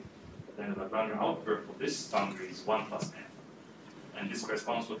boundary, then the Lagrange algebra for this boundary is 1 plus M. And this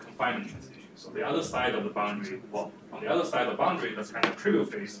corresponds to a confinement transition. So the other side of the boundary, well, on the other side of the boundary, that's kind of trivial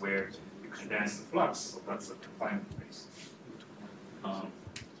phase where you condense the flux, so that's a confinement phase.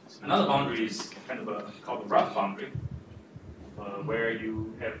 Another boundary is kind of called a rough boundary, where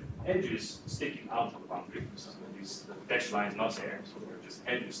you have edges sticking out of the boundary. So the dashed line is not there, so they're just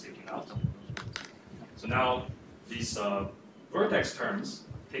edges sticking out. So now these vertex terms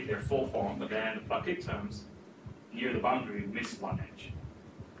take their full form, but then the blockade terms near the boundary miss one edge.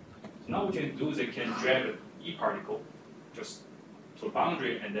 So now what you can do is you can drag an E particle just to the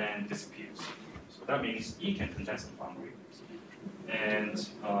boundary and then disappears. So that means E can condense the boundary. And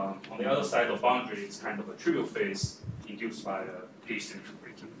on the other side of the boundary, it's kind of a trivial phase induced by the gauge symmetry,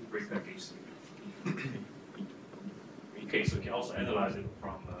 breakback gauge symmetry. Okay, so you can also analyze it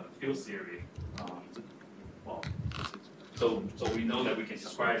from field theory. So we know that we can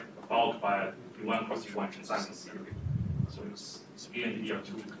describe a bulk by U1 cross U1 consignment theory. So it's E and E are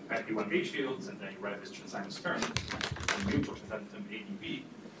two compact U1 gauge fields, and then you write this consignment term, the mutual consignment term ADB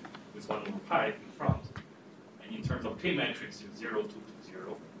with 1 over pi in front. In terms of K matrix, it's 0, 2, 2,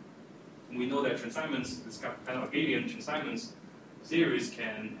 0. And we know that consignments, this kind of Gaussian consignments series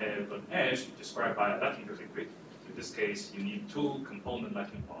can have an edge described by a Latinger liquid. In this case, you need two component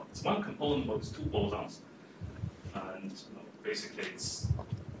Latinger model. It's one component, but it's two bosons. And basically, it's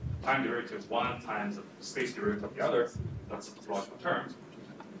time derivative one times the space derivative of the other. That's the topological term.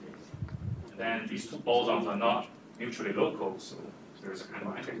 And then these two bosons are not mutually local, so there's a kind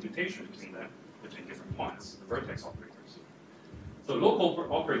of anti-commutation between them. Between different points, the vertex operators. So local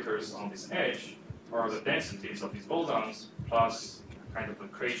operators on this edge are the densities of these bosons plus kind of the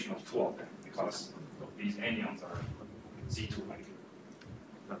creation of two of them because these anyons are Z2 like.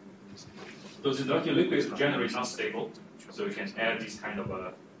 Those Latinger liquids generally not stable, so you can add these kind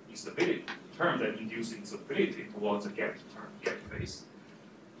of instability term that induce instability towards a gap phase.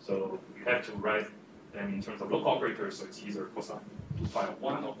 So you have to write them in terms of local operators, so it's either cosine 2 phi of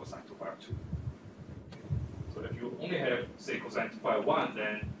 1 or cosine 2 phi of 2. So if you only have, say, cosine 2 phi 1,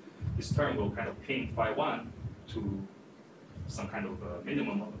 then this term will kind of pin phi 1 to some kind of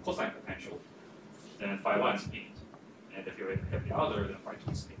minimum of the cosine potential. Then phi 1 is pinned. And if you have the other, then phi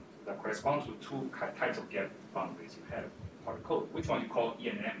 2 is pinned. That corresponds to two types of gap boundaries you have part of code. Which one you call E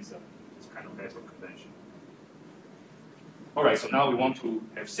and M is kind of better convention. All right, so now we want to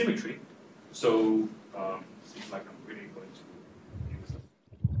have symmetry. So seems like I'm really going to use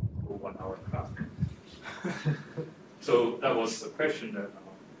a whole 1 hour class. So that was a question that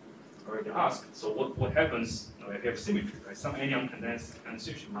I already asked. So what happens if you have symmetry, right? Some anion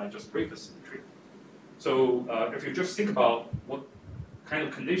condensation might just break the symmetry. So if you just think about what kind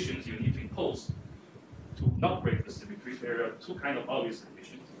of conditions you need to impose to not break the symmetry, there are two kind of obvious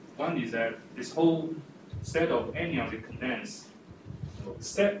conditions. One is that this whole set of anions that condense,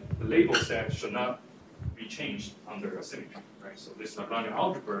 the label set should not be changed under a symmetry, right? So this Lagrange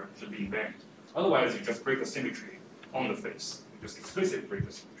algebra should be invariant. Otherwise, you just break the symmetry on the face. You just explicitly break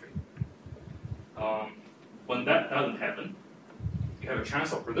the symmetry. When that doesn't happen, you have a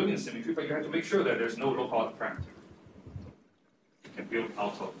chance of preserving the symmetry, but you have to make sure that there's no local parameter. You can build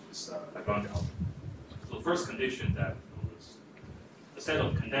out of this Lagrange algebra. So the first condition that the set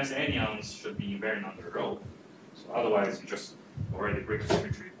of condensed anions should be invariant under rho. So otherwise, you just already break the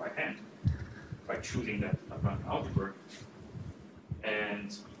symmetry by hand by choosing that Lagrange algebra.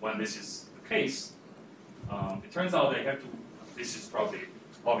 And when this is the case, it turns out they have to. This is probably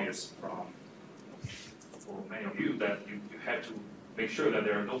obvious for many of you that you have to make sure that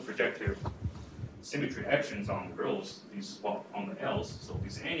there are no projective symmetry actions on the rows, on the L's. So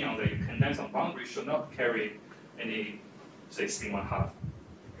this anion that you condense on boundary should not carry any, say, spin 1/2.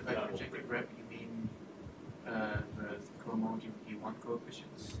 By projective rep, you mean the cohomology U1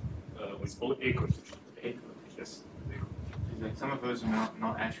 coefficients? With both A coefficients. A coefficients, yes. Like some of those are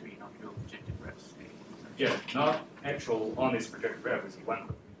not actually not real projective reps. Yeah, not actual on this projective rep is one,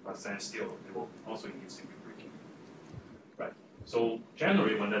 but but then still it will also induce symmetry breaking. Right. So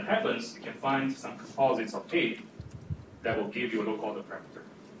generally, when that happens, you can find some composites of A that will give you a local order parameter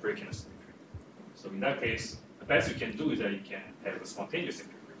breaking the symmetry. So in that case, the best you can do is that you can have a spontaneous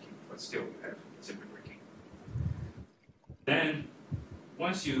symmetry breaking, but still you have symmetry breaking. Then,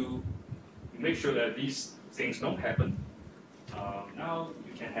 once you make sure that these things don't happen, now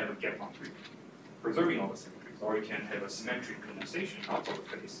you can have a gap boundary, preserving all the symmetries, or you can have a symmetric condensation out of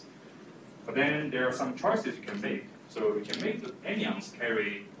the phase. But then there are some choices you can make. So you can make the anyons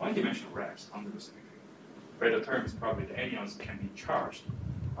carry one-dimensional wraps under the symmetry. Better term is probably the anyons can be charged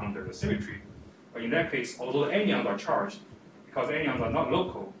under the symmetry. But in that case, although the anyons are charged, because anyons are not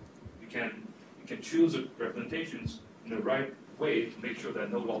local, you can choose the representations in the right way to make sure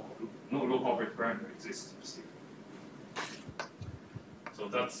that no local operator parameter exists. So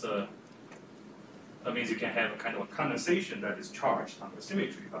that means you can have a kind of a condensation that is charged under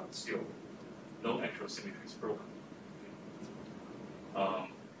symmetry, but still no actual symmetry is broken. I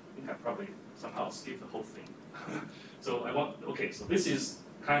think I probably somehow skipped the whole thing. So so this is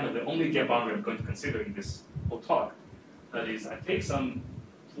kind of the only gap boundary I'm going to consider in this whole talk. That is, I take some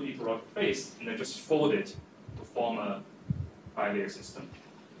 2D topological phase and I just fold it to form a bilayer system.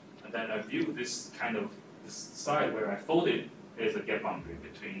 And then I view this side where I fold it as a gap boundary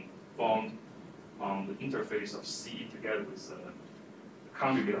formed on the interface of C together with the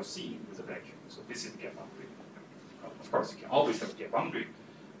conjugate of C with a vacuum. So this is the gap boundary. Of course, you can always have a gap boundary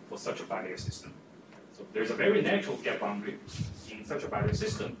for such a bilayer system. So there's a very natural gap boundary in such a bilayer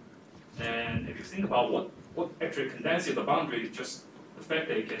system. And if you think about what actually condenses the boundary, is just the fact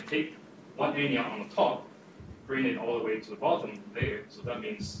that you can take one anyon on the top, bring it all the way to the bottom there. So that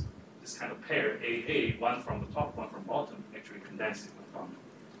means this kind of pair, AA, one from the top, one from bottom, actually condenses the boundary.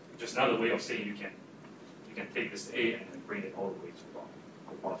 Just another way of saying you can take this A and then bring it all the way to the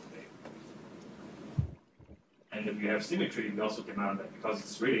bottom A. And if you have symmetry, we also demand that because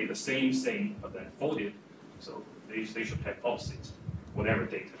it's really the same thing but then folded, so they should have opposites, whatever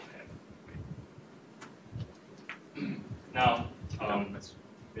data you have. Now,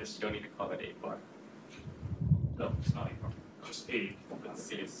 Yes, you don't need to call it A bar. no, it's not A bar, just A.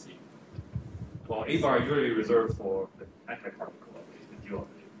 C is C. Well, A bar is usually reserved for the antiparticle of the dual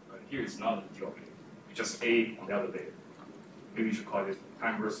layer, but here it's not a dual layer. It's just A on the other layer. Maybe you should call it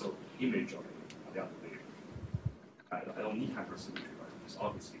time-versal image of A on the other layer. I don't need time-versal symmetry, but it's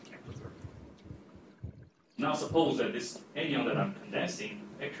obviously can't preserve. Now suppose that this anyon that I'm condensing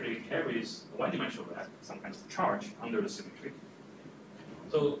actually carries a one-dimensional wrap, some kind of charge under the symmetry.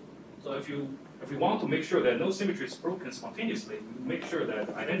 So if we want to make sure that no symmetry is broken spontaneously, we make sure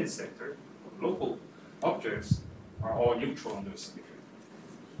that identity sector, local objects, are all neutral under symmetry.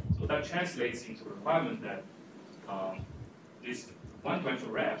 So that translates into the requirement that these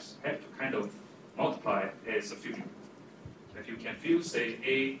one-dimensional wraps have to kind of multiply as a fusion. If you can fuse, say,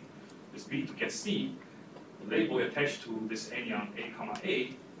 A with B to get C, the label attached to this anyon A comma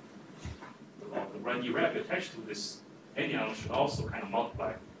A, or the run E wrap attached to this anyon should also kind of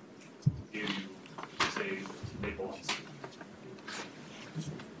multiply to give you, say, label on C.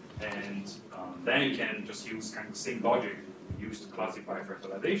 And then you can just use kind of the same logic used to classify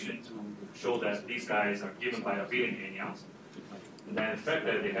fertilization to show that these guys are given by abelian anyons. And then the fact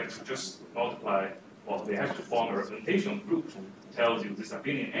that they have to just multiply, well, they have to form a representational group tells you this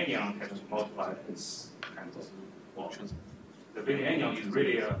abelian anyon has to multiply this kind of, well, the abelian anyon is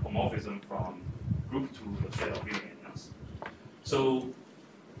really a homomorphism from group to the set of abelian anyons. So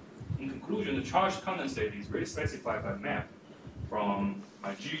in conclusion, the charge condensate is really specified by map from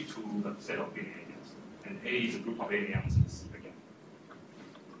my G to the set of abelian anyons. And A is a group of anyons in C again.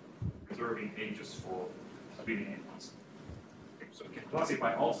 Preserving A just for abelian anyons. So we can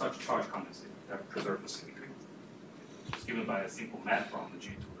classify all such charge condensate that preserve the symmetry. It's given by a simple map from the G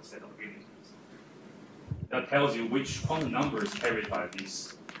to the set of abelian anyons. That tells you which quantum number is carried by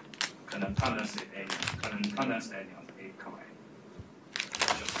these kind of condensate anyons, condensed anyons A, comma A.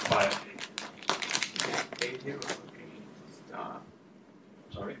 Just by A. A here or A star?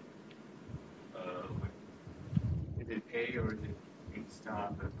 Sorry? Is it A or is it A star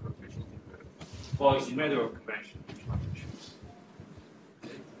the coefficient? Well, it's a matter of convention which one to choose.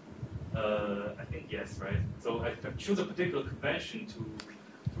 I think yes, right? So I choose a particular convention to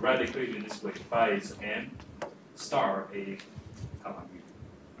write the equation this way. Phi is n star A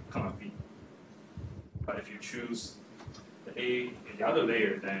comma B. But if you choose the A in the other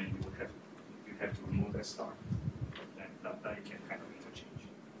layer, then you have to remove that star. Then that you can kind of interchange.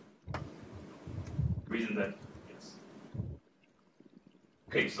 Reason that yes.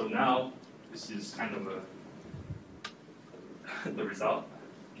 Okay, so now this is kind of the result.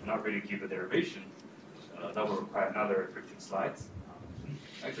 not really give the derivation. That will require another 15 slides.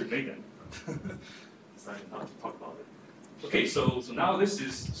 Actually made them, but decided not to talk about it. Okay, so now this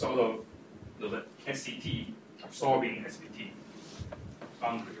is sort of the SCT absorbing SPT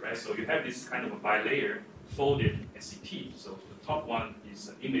boundary, right? So you have this kind of a bilayer folded SCT. So the top one is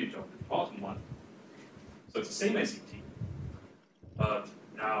an image of the bottom one. So it's the same SCT, but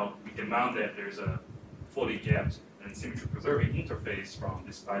now we demand that there's a fully gapped and symmetry preserving interface from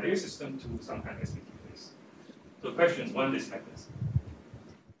this bilayer system to some kind of SPT face. So the question is when this happens.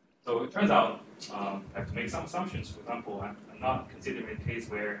 So it turns out I have to make some assumptions. For example, I'm not considering a case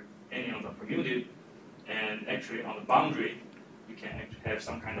where anyons are permuted, and actually on the boundary, you can actually have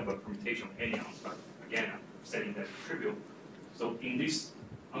some kind of a permutation of anyons, but again, I'm setting that trivial. So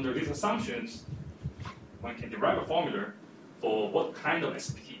under these assumptions, one can derive a formula for what kind of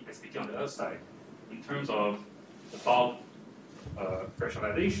SPT on the other side in terms of the bulk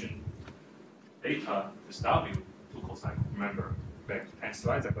fractionalization data, this W, 2 cocycle. Remember, back 10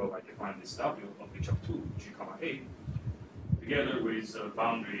 slides ago, I defined this W of which of 2, G comma A, together with a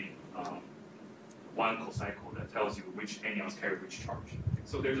boundary 1 cocycle that tells you which anyons carry which charge.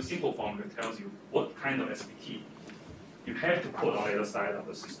 So there's a simple formula that tells you what kind of SPT you have to put on the other side of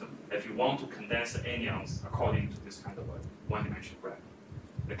the system if you want to condense the anyons according to this kind of a one-dimensional graph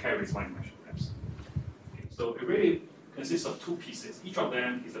that carries one-dimensional graphs. Okay, so it really consists of 2 pieces. Each of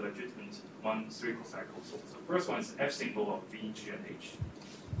them is a legitimate 1 3 cocycle. So the first one is the F symbol of V, G, and H.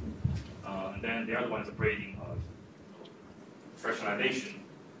 And then the other one is a braiding of fractionalization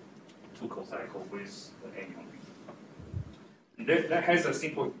 2 cocycle with the anyon V. And that has a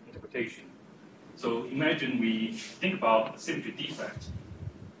simple interpretation. So imagine we think about a symmetry defect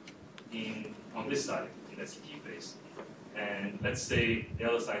on this side, in the CT phase. And let's say the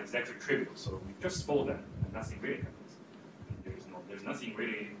other side is actually trivial, so we just fold them and nothing really happens. There's nothing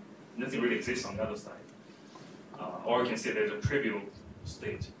really exists on the other side. Or you can say there's a trivial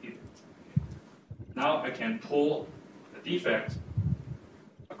state here. Now I can pull the defect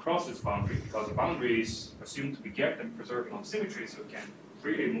across this boundary because the boundary is assumed to be gapped and preserving on symmetry, so you can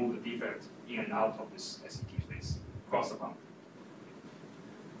freely move the defect in and out of this SCT space across the boundary.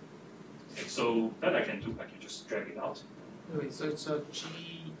 Okay, so that I can do, I can just drag it out. Wait, so it's a G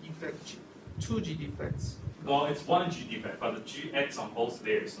defect, 2 G defects. Well, it's 1 G defect, but the G acts on both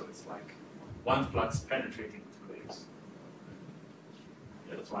layers, so it's like 1 flux penetrating 2 layers.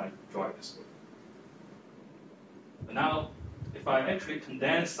 Yeah, that's why I draw it this way. But now, if I actually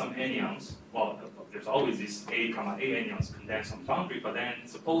condense some anyons, well, there's always these A comma A anyons condensed on boundary, but then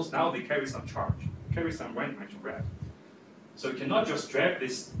suppose now they carry some charge, carry some one-dimensional graph. So you cannot just drag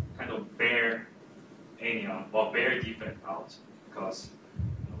this kind of bare anyon or bare defect out, because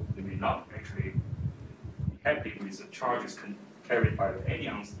they may not actually be happy with the charges carried by the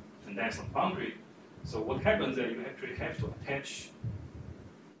anyons condensed on boundary. So what happens is you actually have to attach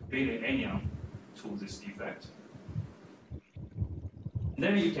abelian anyon to this defect.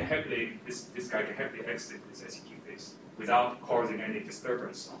 Then you can happily, this guy can happily exit this SCT phase without causing any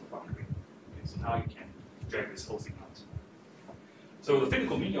disturbance on the boundary. Okay, so now you can drag this whole thing out. So the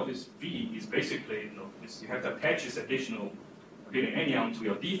physical meaning of this V is basically, you have to attach this additional abelian anyon to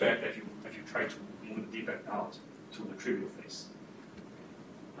your defect if you try to move the defect out to the trivial phase.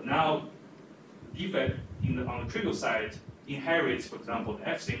 But now, the defect on the trivial side inherits, for example, the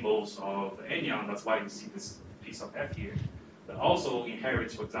F symbols of the anyon. That's why you see this piece of F here. But also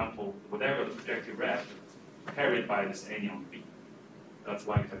inherits, for example, whatever the projective rep carried by this anyon V. That's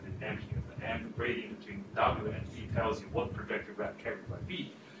why you have the M here. The M gradient between W and V tells you what projective rep carried by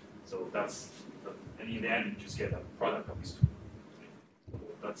V. So and in the end, you just get a product of these 2. So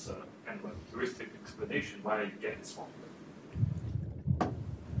that's a kind of a heuristic explanation why you get this formula.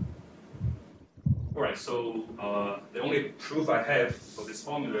 All right, so the only proof I have for this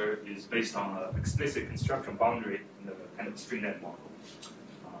formula is based on an explicit construction boundary in the kind of string net model.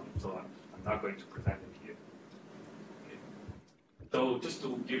 So I'm not going to present it here. Okay. So just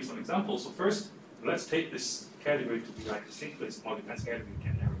to give some examples, so first, let's take this category to be like the simplest multi-dependence category you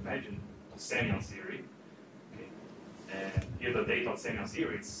can ever imagine, the Semyon theory. Okay. And here the data of Semyon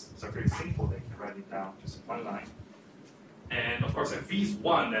theory is very simple, they can write it down just in one line. And of course, if V is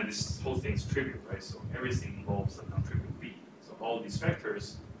 1, then this whole thing is trivial, right? So everything involves a non-trivial V. So all these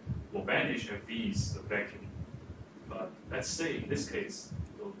factors will vanish if V is a vacuum. But let's say in this case,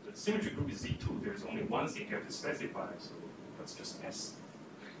 the symmetry group is Z2. There's only one thing you have to specify, so that's just S.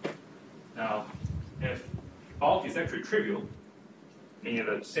 Now, if bulk is actually trivial, meaning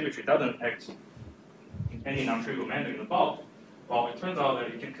that symmetry doesn't act in any non-trivial manner in the bulk, well, it turns out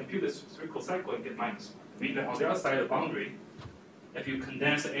that you can compute this 3 cocycle and get -1. Meaning that on the other side of the boundary, if you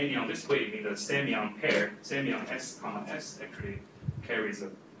condense the anion this way, meaning the semion pair, semion S comma S actually carries a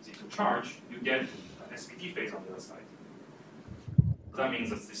Z2 charge, you get an SPT phase on the other side. That means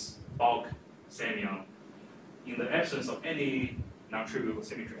that this bulk semion, in the absence of any non-trivial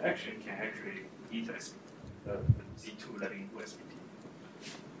symmetry action, can actually eat Z2 letting into SPT.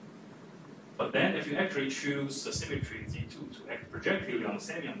 But then if you actually choose the symmetry Z2 to act projectively on the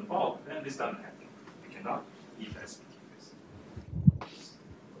semion, the bulk, then this doesn't happen. You cannot eat SPT phase.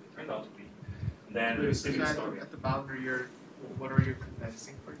 It turned out to be. And then the similar story. At the boundary, what are you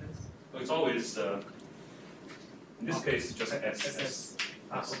condensing for this? So it's always, in this case, just SS.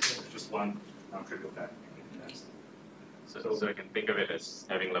 Okay. Just one non-trivial path. So I can think of it as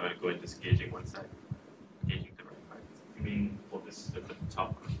having lemma go into gauging one side, gauging the right part. You mean for this, The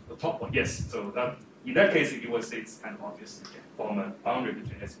top. the top one? Yes. So that in that case, you would say it's kind of obvious. You can form a boundary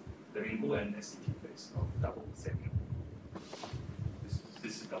between the lingual and SCT phase of double semion.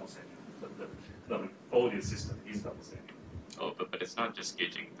 This is double semion. The folded system is double semion. Oh, but it's not just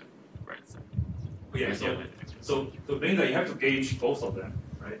gauging the right side. Yeah. So the thing that you have to gauge both of them,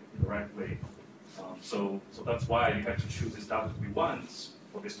 right, in the right way. So that's why you have to choose this W to be 1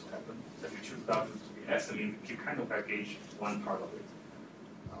 for this to happen. If you choose W to be S, I mean, you kind of gauge one part of it.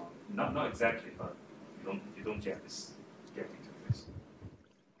 Not exactly, but you don't get this gap interface.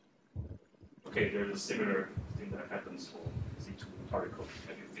 Okay, there's a similar thing that happens for Z2 particle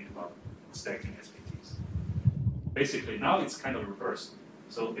if you think about stacking SPTs. Basically, now it's kind of reversed.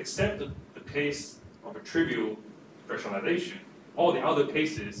 So except the case of a trivial fractionalization, all the other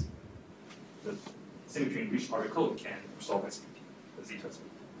cases, the symmetry-enriched particle can resolve SPT, the Z2 SPT,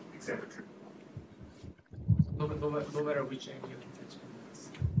 except for trivial. No matter which angle you attach from this.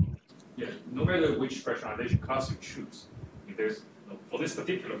 Yeah, no matter which fractionalization class you choose, if there's for this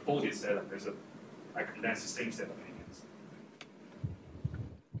particular folded setup, I condense the same set of anions.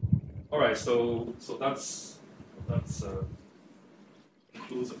 All right, so that's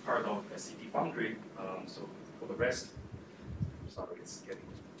includes a part of SCT boundary. So for the rest, sorry, it's getting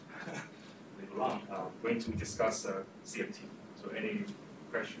a little long. We're going to discuss CFT. So any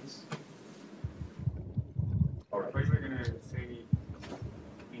questions? All right. First, we're going to say,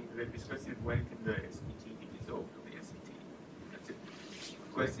 in the discussion, when can the SPT be dissolved of the SCT? That's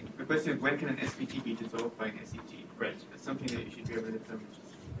it. The question is, when can an SPT be dissolved by an SCT? Right. That's something that you should be able to determine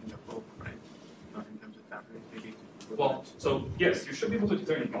just in the bulk, right? Not in terms of boundary, maybe. Well, so yes, you should be able to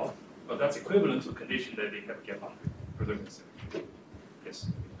determine bulk, but that's equivalent to a condition that they have a gap boundary for the symmetry. Yes,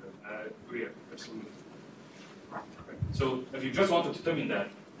 I agree, absolutely. So if you just want to determine that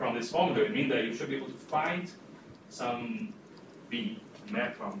from this formula, it means that you should be able to find some B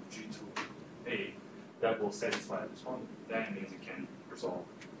map from G to A that will satisfy this formula. That means you can resolve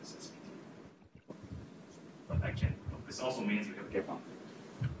this SPT. But I can't. This also means you have a gap boundary.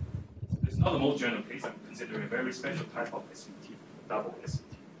 It's not the most general case. I'm considering a very special type of SPT, double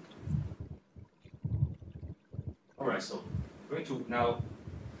SPT. All right, so we're going to now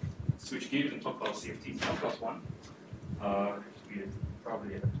switch gears and talk about CFTs 1+1. We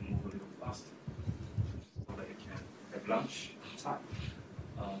probably have to move a little fast so that you can have lunch time.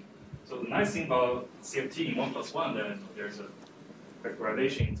 So the nice thing about CFT in 1+1, then there's a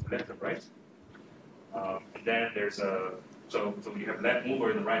factorization into left and right. And then there's a so you have left mover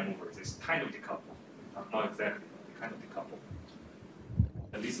and the right mover. It's kind of decoupled. Not exactly, but they kind of decoupled.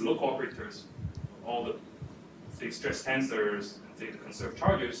 And these local operators, all the stress tensors and the conserved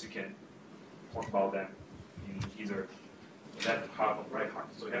charges, you can talk about them in either left half or right half.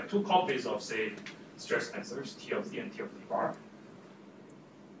 So you have two copies of, say, stress tensors, T of Z and T of Z bar.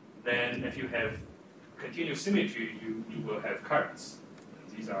 Then if you have continuous symmetry, you will have currents.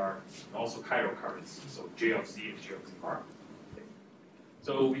 And these are also chiral currents, so J of Z and J of Z bar. Okay.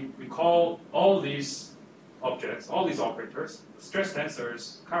 So we call all these objects, all these operators, the stress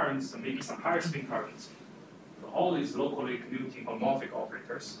tensors, currents, and maybe some higher spin currents, all these locally commuting homomorphic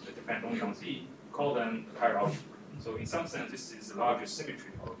operators that depend only on Z, call them the chiral algebra. So in some sense, this is the largest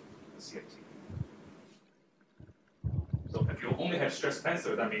symmetry of the CFT. So if you only have stress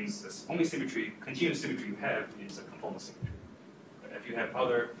tensor, that means the only symmetry, continuous symmetry you have is a component symmetry. But if you have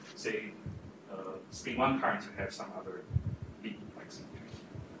other, say, spin 1 currents, you have some other B-like symmetry.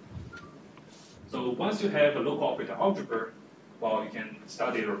 So once you have a local operator algebra, well, you can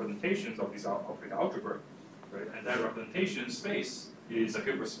study the representations of this operator algebra, right? And that representation space is a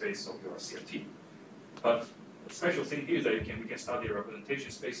Hilbert space of your CFT. But the special thing here is that we can study a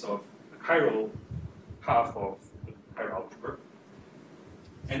representation space of the chiral half of the chiral algebra.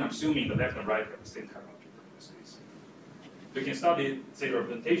 And I'm assuming the left and right have the same chiral algebra in this case. We can study, say, the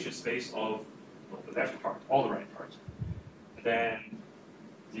representation space of the left part, all the right parts. And then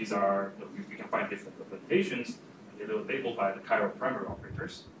these are, we can find different representations, and they're labeled by the chiral primary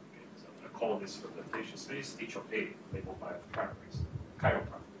operators. Okay, so I'm going to call this representation space H of A, labeled by the primaries, chiral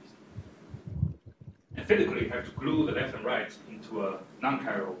primaries. And physically, you have to glue the left and right into a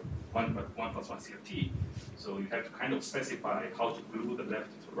non-chiral 1 plus 1 CFT. So you have to kind of specify how to glue the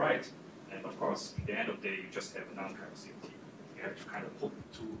left to the right. And of course, at the end of the day, you just have a non-chiral CFT. You have to kind of put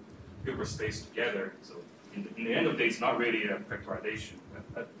two Hilbert space together. So in the end of the day, it's not really a factorization.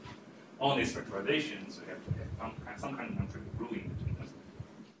 But on these factorizations, you have to have some kind of non-trivial gluing between them.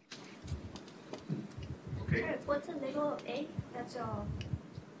 Okay. Sorry, what's the label of A? That's a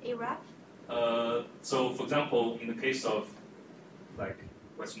wrap? So for example, in the case of like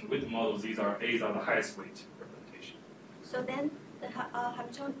Western width models, A's are the highest weight representation. So then the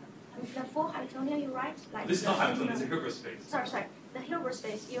full Hamiltonian you write? Like This is not Hamiltonian, this is a Hilbert space. Sorry. The Hilbert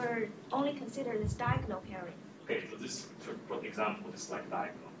space, you're only consider this diagonal pairing. Okay, so this, for example, is like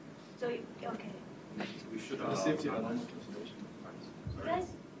diagonal. So, okay. We should The safety alignment consideration. Because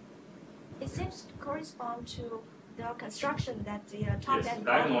it seems to correspond to the construction that the top Yes, and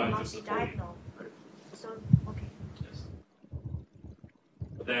diagonal bottom and must be just the folding. diagonal. Right. So, okay. Yes.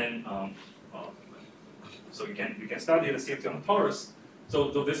 But then, so you can study the CFT on the torus.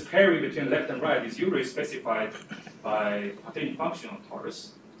 So this pairing between left and right is usually specified by Partition function on torus.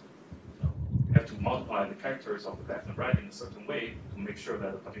 So you have to multiply the characters of the left and right in a certain way to make sure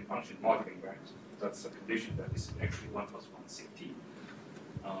that the Partition function is modulating right. That's a condition that is actually 1 plus 1 CFT.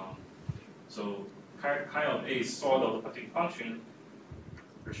 So chi of A is sort of the Partition function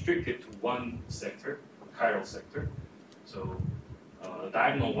restricted to one sector, chiral sector. So the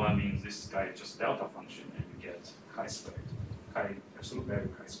diagonal one means this guy is just delta function, and you get chi squared, chi absolute value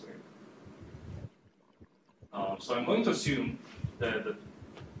chi squared. So I'm going to assume that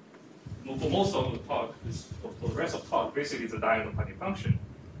for most of the talk, for the rest of the talk, basically it's a diagonal Partition function.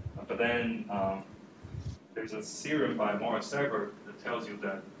 But then there's a theorem by Morris Sever that tells you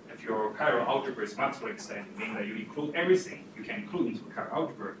that if your chiral algebra is maximally extended, meaning that you include everything you can include into the chiral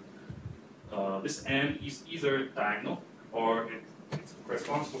algebra, this M is either diagonal or it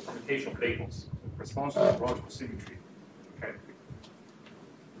corresponds to a permutation of labels. It corresponds to topological symmetry. Okay.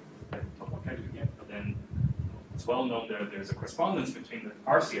 Talk about category again, but then it's well known that there's a correspondence between the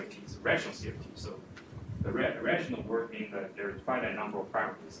RCFTs, the rational CFTs. So the rational work means that there is a finite number of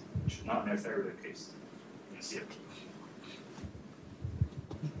primaries, which is not necessarily the case in CFT.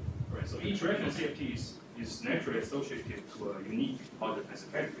 Right, so each rational CFT is naturally associated to a unique positive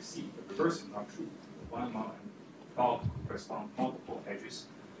tensor category C. The reverse is not true. One bulk correspond to multiple edges.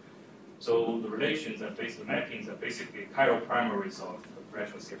 So the relations that the mappings that basically chiral primaries of the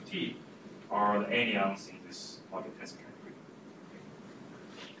rational CFT are the anyons in this positive tensor category.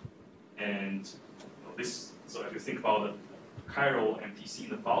 And this, so if you think about the chiral MTC in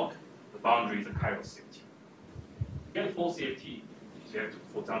the bulk, the boundary is a chiral CFT. To get a full CFT, you have to,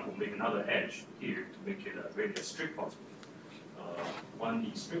 for example, make another edge here to make it really a strip possible,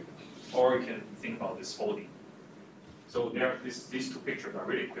 1D strip, or you can think about this folding. So these two pictures are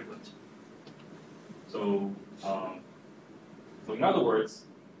really equivalent. So, so in other words,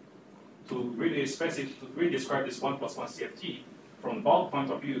 to really describe this 1 plus 1 CFT, from the bulk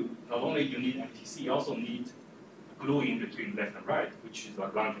point of view, not only you need MTC, you also need gluing between left and right, which is a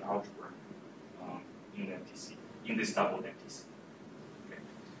Lagrangian algebra in MTC, in this double MTC. Okay.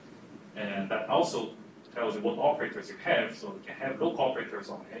 And that also tells you what operators you have. So you can have local operators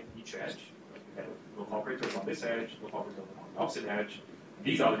on each edge. You have local operators on this edge, local operators on the opposite edge.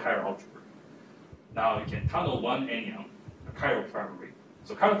 These are the chiral algebra. Now you can tunnel one anion, a chiral primary.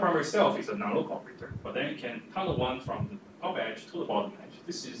 So chiral primary itself is a non-local operator, but then you can tunnel one from the top edge to the bottom edge.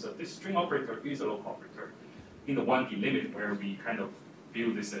 This string operator is a local operator in the 1D limit, where we kind of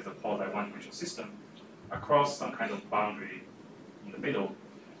view this as a quasi one-dimensional system across some kind of boundary in the middle.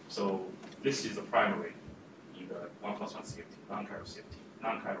 So this is a primary in the 1 plus 1 CFT, non-chiral CFT,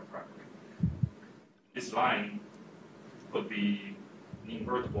 non-chiral primary. This line could be an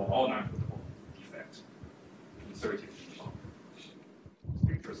invertible or non-invertible defect inserted in the boundary.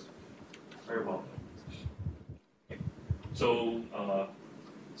 Pictures very well known. Okay.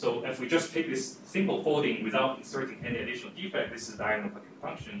 So if we just take this simple folding without inserting any additional defect, this is a diagonal Partition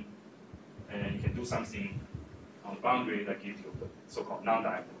function, and you can do something on the boundary that gives you the so-called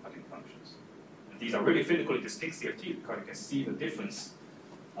non-diagonal Partition functions. And these are really physically distinct CFT because you can see the difference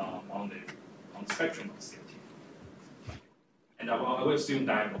on the spectrum of the CFT. And I will assume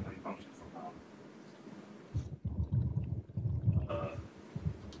diagonal Partition function from now.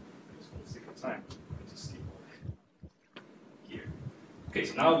 Just for the sake of time, let's just see here. Okay,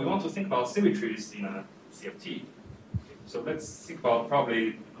 so now we want to think about symmetries in a CFT. So let's think about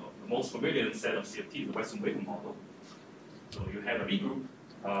probably the most familiar set of CFT, the Weston-Witten model. So you have a Lie group.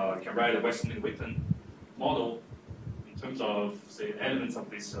 You can write a Weston-Witten model in terms of, say, elements of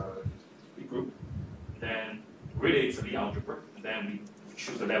this Lie group. Then really it's a Lie algebra. And then we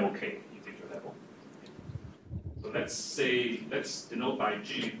choose the level k, integer level. So let's denote by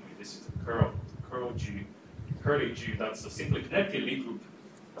G. This is a curl G, curly G. That's a simply connected Lie group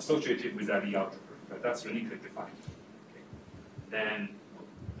associated with that Lie algebra. But that's uniquely defined. Okay. Then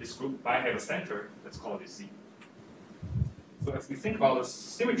this group might have a center. Let's call it Z. So as we think about the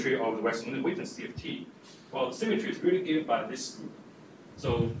symmetry of the Weston-Witten CFT, well, the symmetry is really given by this group.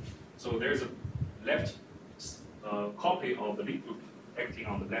 So there's a left copy of the Lie group acting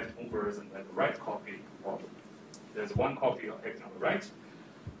on the left inverse and the right copy of there's one copy acting on the right.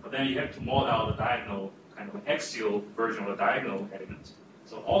 But then you have to model out the diagonal, kind of an axial version of the diagonal element.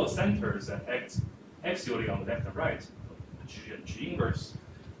 So all the centers that act axially on the left and right, the G and G inverse,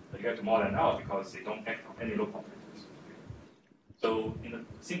 you have to model them out because they don't act on any local operators. So in the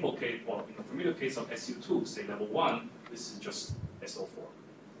simple case, well, in the familiar case of SU2, say level 1, this is just SO4.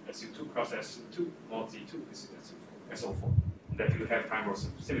 SU2 cross SU2 mod Z2, this is SO4. And if you have time rows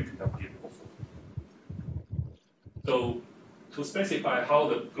of symmetry, that will give you O4. So to specify how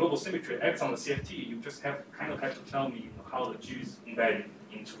the global symmetry acts on the CFT, you just have to tell me how the G is embedded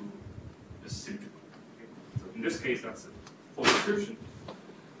into the symmetry. Okay? So in this case, that's a full description.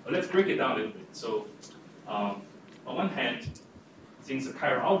 But let's break it down a little bit. So on one hand, since the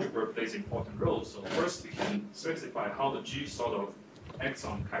chiral algebra plays an important role, so first we can specify how the G sort of acts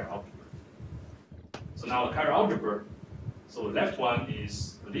on chiral algebra. So now the chiral algebra, so the left one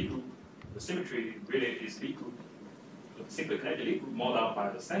is the Lie group, the symmetry really is Lie group, the simply connected Lie group modeled by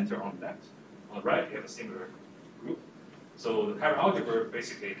the center on the left. On the right, you have a similar group. So the chiral algebra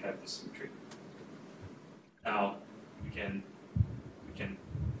basically has the symmetry. Now we can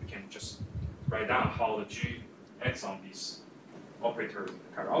just write down how the G acts on these operators in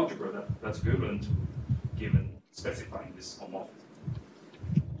the chiral algebra that's equivalent to given specifying this homomorphism.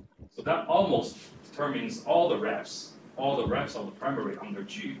 So that almost determines all the reps of the primary under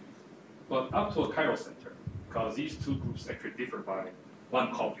G, but up to a chiral center, because these two groups actually differ by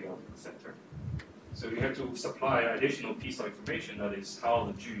one copy of the center. So you have to supply an additional piece of information, that is how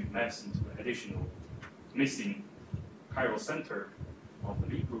the G maps into the additional missing chiral center of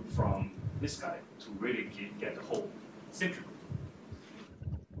the Lie group from this guy to really get the whole symmetry group.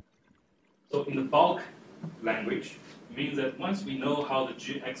 So in the bulk language, it means that once we know how the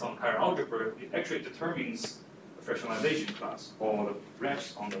G acts on chiral algebra, it actually determines the fractionalization class, or the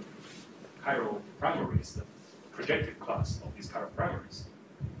reps on the chiral primaries, the projective class of these chiral primaries.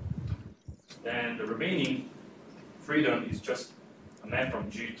 Then the remaining freedom is just a map from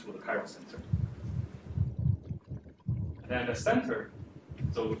G to the chiral center. And then the center,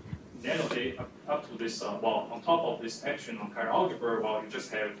 so at the end of the day, up to this, well, on top of this action on chiral algebra, well, you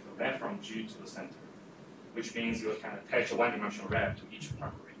just have a map from G to the center, which means you can attach a one-dimensional rep to each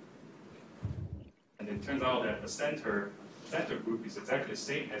primary. And it turns out that the center group is exactly the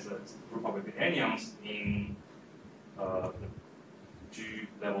same as a group of anions in the G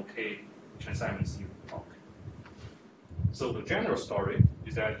level K transaminase talk. So the general story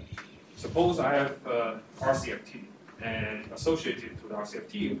is that suppose I have RCFT, and associated to the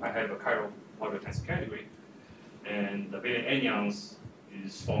RCFT, I have a chiral modular tensor category, and the beta anions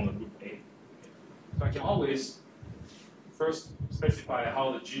is from the group A. So I can always first specify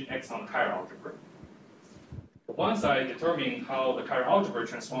how the G acts on the chiral algebra. But once I determine how the chiral algebra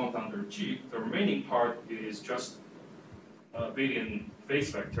transforms under G, the remaining part is just a Abelian phase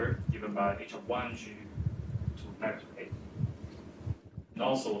vector given by h of 1 G to map to A. And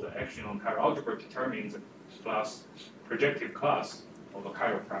also the action on chiral algebra determines the class, projective class of the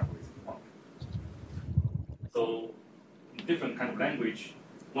chiral primaries. So in different kind of language,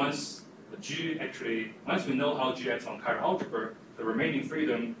 once we know how G acts on chiral algebra, the remaining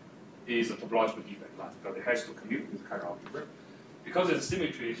freedom is a topological defect line, because it has to commute with chiral algebra. Because it's a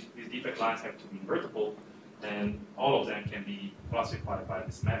symmetry, these defect lines have to be invertible, and all of them can be classified by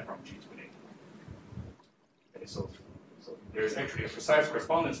this map from G to A. Okay, so there's actually a precise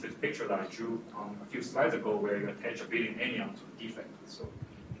correspondence with the picture that I drew a few slides ago, where you attach a Abelian anion to the defect. So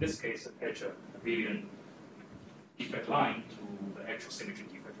in this case, attach a Abelian defect line to the actual symmetry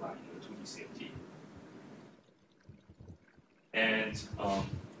defect line in the 2D CFT. And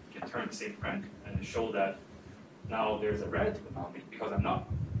you can turn the same crank and show that now there's a relative anomaly, because I'm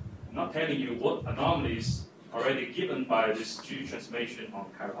not telling you what anomalies are already given by this G transformation on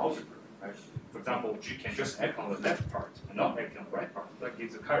chiral algebra. Right? For example, G can just act on the left part and not act on the right part. That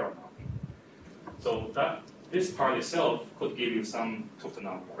gives a chiral anomaly. So that this part itself could give you some Hooft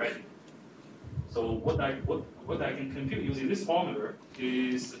anomaly already. So what I can compute using this formula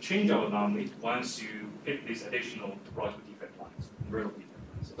is the change of anomaly once you pick these additional topological defect lines, invertible defect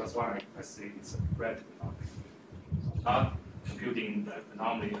lines. So that's why I say it's a relative anomaly. So not computing the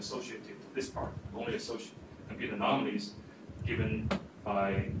anomaly associated to this part, only compute anomalies given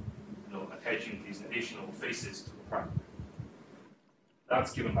by attaching these additional faces to the prime.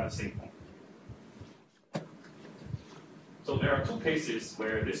 That's given by the same formula. So there are two cases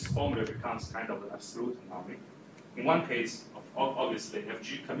where this formula becomes kind of an absolute anomaly. In one case, obviously, if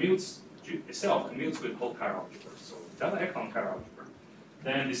G itself commutes with whole chiral algebra, so delta echelon chiral algebra,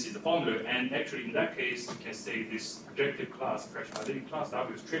 then this is the formula. And actually, in that case, you can say this projective class, fractionalizing class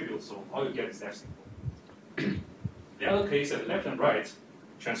W is trivial, so all you get is F simple. The other case, at left and right,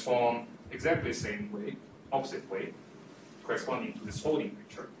 transform exactly the same way, opposite way, corresponding to this folding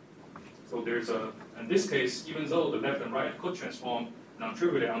picture. So there's in this case, even though the left and right could transform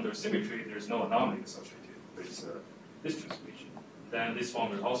non-trivially under symmetry, there's no anomaly associated with this transformation. Then this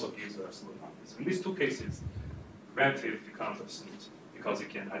formula also gives absolute anomalies. In these two cases, relative becomes absolute because you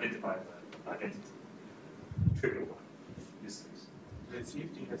can identify the identity, trivial one. In this case. The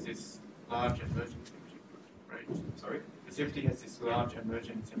CFT has this large emergent symmetry group, right? Sorry? The CFT has this large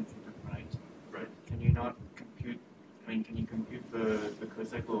emergent symmetry group, right? Right. Can you not compute? I mean, can you compute the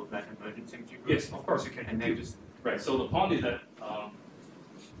cocycle of that emergent symmetry group? Yes, of course you can. And then just right. So the point is that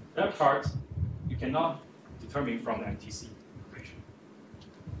that part you cannot determine from the MTC equation.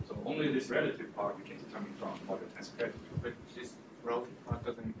 So only this relative part you can determine from modular tensor. But this relative part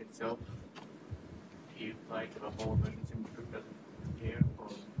doesn't itself give like the whole emergent symmetry group doesn't care,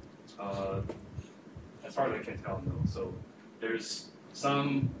 or as far as I can tell, no. So there's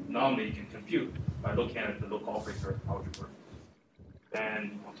some anomaly you can compute by looking at the local operator algebra.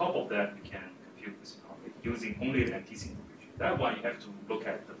 Then on top of that, you can compute this anomaly using only the MTC information. That one you have to look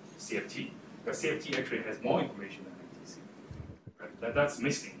at the CFT. The CFT actually has more information than MTC. Right? That's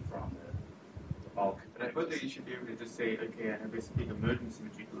missing from the bulk. But I thought that you should be able to just say, okay, I have this big emergent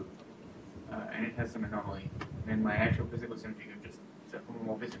symmetry group, and it has some anomaly. And then my actual physical symmetry group just is a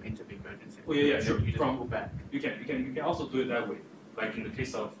homomorphism into the emergent symmetry. Oh yeah, So sure. you just pull back. You can also do it that way. Like in the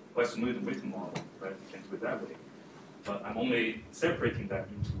case of Western-Witten model, right? You can do it that way. But I'm only separating that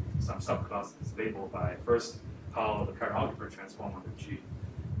into some subclasses labeled by first how the chiral algebra transform under G.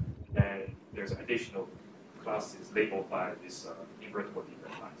 Then there's additional classes labeled by this invertible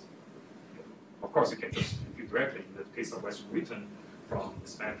defect lines. Of course, you can just compute directly in the case of Western-Witten from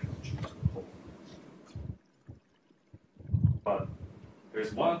this mapping of G to the whole. But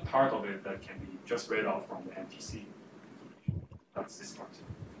there's one part of it that can be just read off from the MTC. That's this part.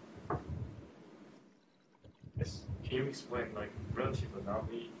 Yes. Can you explain like relative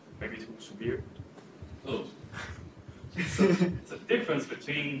anomaly maybe to severe? Oh. It's a difference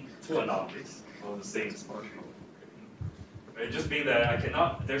between two anomalies of the same particle. It just means that I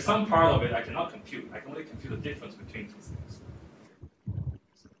cannot, there's some part of it I cannot compute. I can only compute the difference between two things.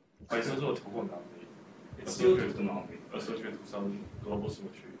 It's also a total anomaly. It's still an anomaly. Associated to some global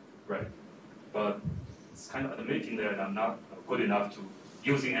symmetry. Right. But it's kind of admitting that I'm not good enough to,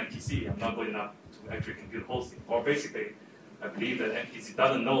 using MTC, I'm not good enough to actually compute the whole thing. Or basically, I believe that MTC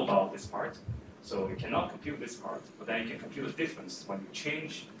doesn't know about this part, so you cannot compute this part, but then you can compute the difference when you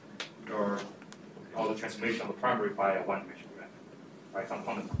change your all the transformation of the primary by a one-dimensional graph, by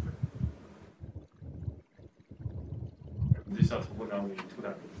component number. These are total anomaly in 2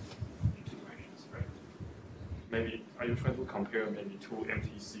 dimensions. In 2 dimensions, right? Maybe are you trying to compare maybe two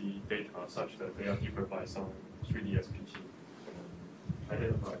MTC data such that they are different by some 3D SPT?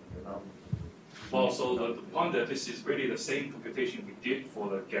 Identify the anomaly. Well, so the point that this is really the same computation we did for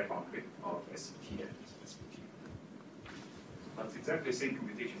the gap boundary of SCT and SPT. That's exactly the same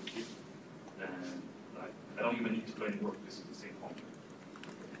computation we did. And I don't even need to do any work. This is the same formula.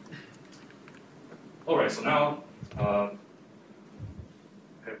 All right, so now I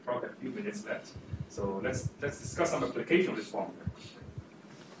have probably a few minutes left. So let's discuss some application of this formula.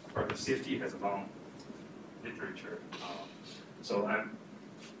 Of course, the CFT has a long literature. So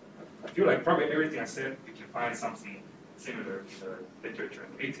I feel like probably everything I said, you can find something similar in the literature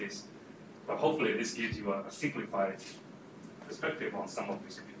in the 80s. But hopefully this gives you a simplified perspective on some of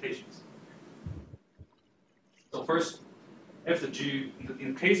these computations. So first, if the G,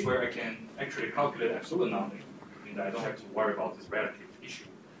 in the case where I can actually calculate absolute anomaly, meaning that I don't have to worry about this relative issue.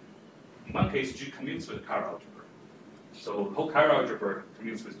 In one case, G commutes with chiral algebra. So the whole chiral algebra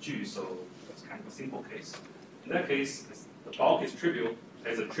commutes with G, so that's kind of a simple case. In that case, the bulk is trivial,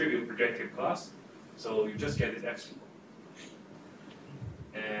 as a trivial projective class, so you just get this F symbol.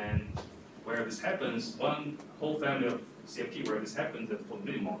 And where this happens, one whole family of CFT where this happens for the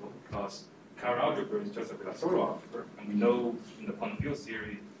mini model, because chiral algebra is just a Virasoro algebra, and we know in the quantum field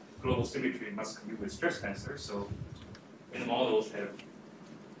theory, global symmetry must commute with stress tensor, so mini models have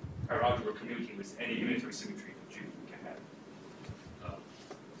chiral algebra commuting with any unitary symmetry that you can have.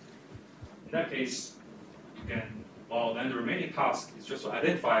 In that case, you can, well, then the remaining task is just to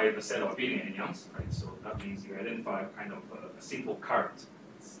identify the set of abelian anyons, right? So that means you identify kind of a simple current.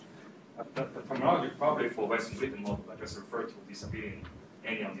 The terminology probably for Western written model, I just refer to these abelian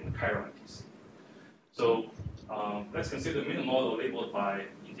anyons in the chiral MTC. So let's consider a mini model labeled by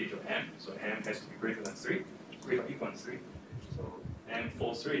integer m. So m has to be greater than 3, greater or equal than 3. So m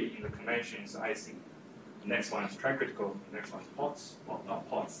for 3 in the convention is icing. The next one is tricritical, the next one is pots. Well, not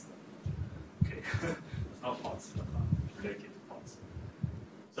pots. Okay, it's not pots, but related to pots.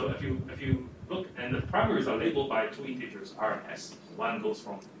 So if you look, and the primaries are labeled by two integers r and s. One goes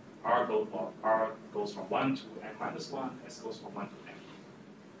from r goes from 1 to n minus 1, s goes from 1 to n.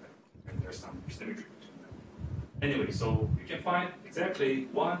 And there's some symmetry between them. Anyway, so you can find exactly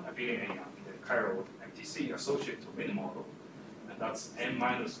one abelian anyon in the chiral MTC associated to a mini model, and that's n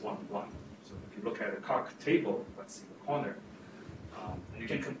minus 1, 1. So if you look at the Cock table, that's in the corner, and you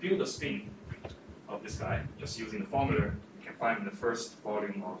can compute the spin of this guy just using the formula you can find in the first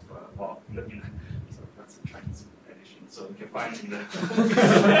volume of, so that's a Chinese edition. So you can find in the,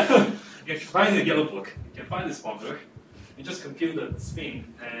 you can find in the yellow book, you can find this formula, you just compute the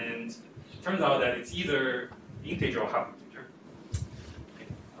spin, and it turns out that it's either integer or half integer. Okay.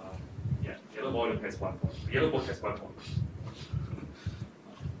 Yeah, yellow volume has one formula. The yellow book has one formula.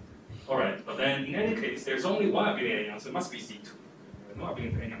 All right, but then in any case, there's only one abelian anyon, so it must be Z2. No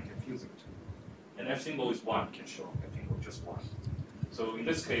abelian anyon confusing it. And F symbol is 1, can show F symbol is just 1. So in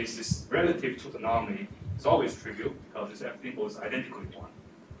this case, this relative to the anomaly is always trivial because this F symbol is identically 1.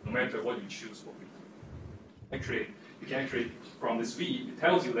 No matter what you choose for V. Actually, you can actually, from this V, it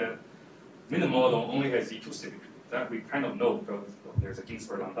tells you that mini model only has Z2 symmetry. That we kind of know because there's a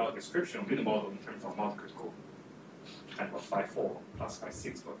Ginsburg-Landau description of mini model in terms of multicritical kind of 5-4 plus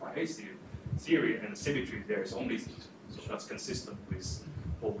 5-6 or 5-8 theory, and the symmetry there is only Z2. So that's consistent with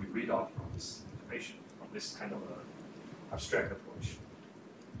what we read out from this information, from this kind of abstract approach.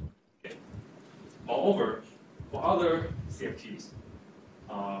 Okay. Moreover, for other CFTs,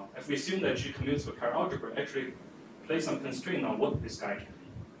 if we assume that G commutes with chiral algebra, actually place some constraint on what this guy can be.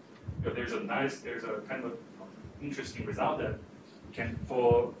 But there's a kind of interesting result that you can,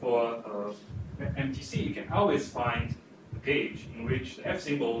 for MTC, you can always find a page in which the F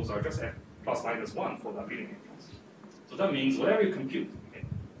symbols are just F plus minus 1 for the abelian anyons. So that means whatever you compute, okay,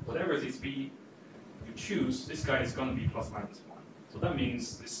 whatever this V you choose, this guy is going to be plus minus 1. So that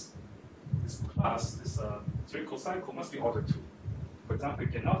means this class, this spherical cycle must be order 2. For example,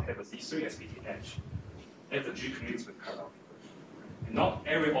 you cannot have a Z3 SPT edge if the G commutes with chiral algebra. And not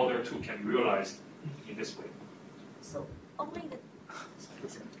every order 2 can be realized in this way. So only the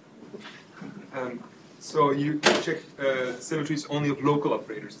So you check symmetries only of local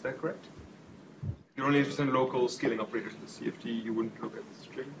operators, is that correct? If you're only interested in local scaling operators in the CFT, you wouldn't look at this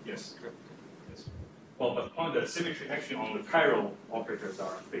string? Yes. Yes. Well, but on the symmetry action on the chiral operators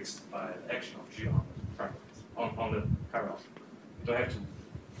are fixed by the action of G on the chiral. You don't have to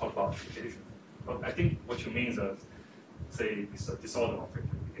talk about application. But I think what you mean is say this disorder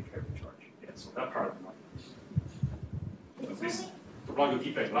operator we can carry charge. Yeah, so that part of not. This topological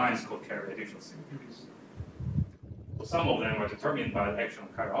defect lines could carry additional symmetries. So some of them are determined by the action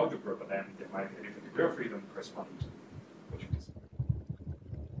of chiral algebra, but then there might be a different degree of freedom corresponding to what you described.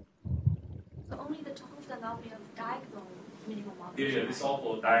 So only the Hooft anomaly of diagonal minimum model. Yeah, this is all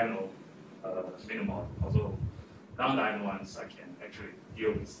for diagonal minimum, although non-diagonal ones I can actually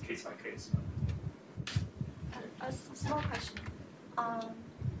deal with case by case. A small question.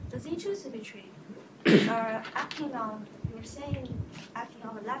 The Z2 symmetry are acting on, you were saying, acting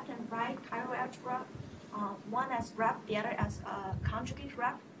on the left and right chiral algebra, one as rep, the other as conjugate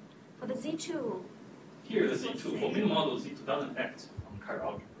rep. For the Z2, here the Z2, for minimum model, Z2 doesn't act on chiral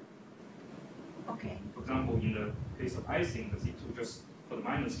algebra. okay. For example, in the case of icing, the Z2 just put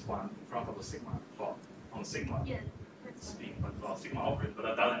 -1 in front of the sigma, well, on sigma. Yeah. Spin, but well, sigma operator, but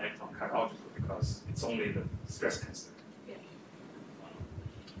that doesn't act on chiral algebra because it's only the stress tensor. Yeah.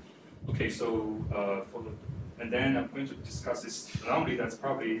 Okay, so and then I'm going to discuss this anomaly that's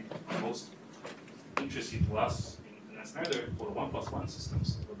probably the most interesting to us in the next matter for the 1+1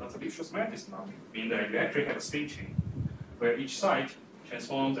 systems. So that's a Lipschitz matrix anomaly, meaning that you actually have a state chain where each site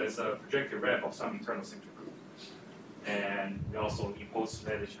transforms as a projected rep of some internal symmetry group, and we also impose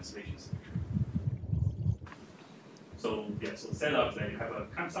lattice translation symmetry. So yeah, so setup that you have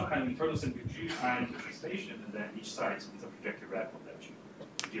some kind of internal symmetry G times the translation, and then each side is a projected rep of that G,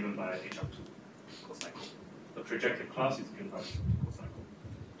 given by HR2 cocycle. The projected class is given by cocycle.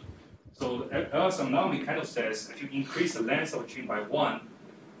 So LSM anomaly kind of says if you increase the length of a chain by 1,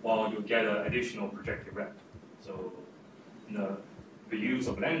 well, you get an additional projected rep. So in the use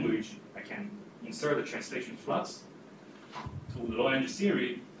of language, I can insert a translation flux to the low-energy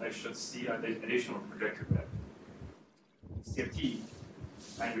theory. I should see an additional projected rep. CFT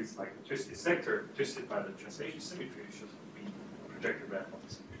language like the twisted sector, twisted by the translation symmetry, should be projected rep of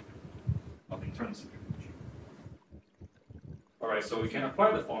the symmetry, of the internal symmetry. All right, so we can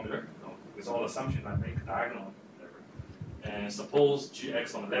apply the formula with all assumptions I make, diagonal, whatever. And suppose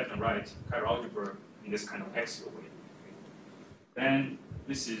Gx on the left and right, Cairo algebra in this kind of axial way. Then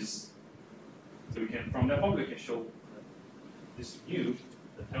this is, so we can, from that formula, we can show this mu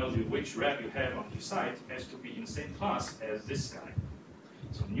that tells you which rep you have on each side has to be in the same class as this guy.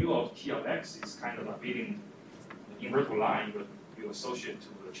 So mu of T of x is kind of a beating invertible line you associate to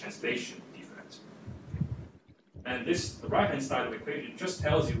the translation defect. And this, the right-hand side of the equation just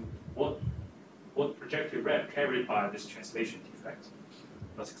tells you what projected rep carried by this translation defect.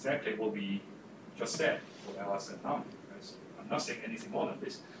 That's exactly what we just said for LSM anomaly. Right? So I'm not saying anything more than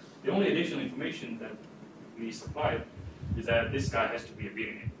this. The only additional information that we supplied is that this guy has to be a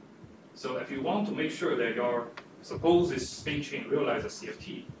beating. So if you want to make sure that your, suppose this spin chain realizes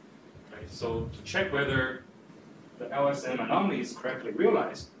CFT, right? So to check whether the LSM anomaly is correctly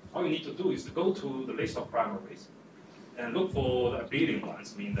realized, all you need to do is to go to the list of primaries and look for the beating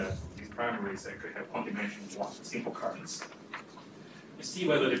ones, meaning that these primaries actually have one dimension one, simple currents. You see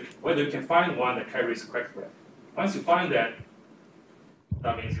whether you can find one that carries the correct rep. Once you find that,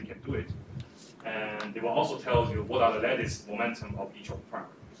 that means you can do it. And it will also tell you what are the lattice momentum of each of the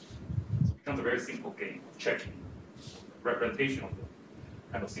primaries. So it becomes a very simple game of checking representation of the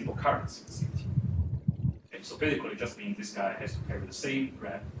kind of simple currents in CFT. Okay, so basically it just means this guy has to carry the same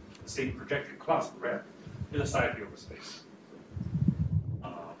rep, the same projected class of rep in the side view of space.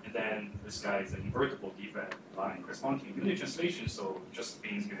 And then this guy is an invertible defect line corresponding to unit translation, so it just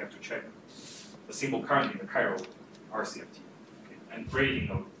means you have to check the simple current in the Cairo RCFT. Okay. And grading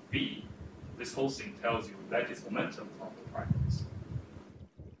of V, this whole thing tells you lattice momentum of the primaries.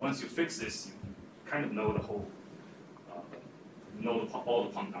 Once you fix this, you kind of know the whole, all the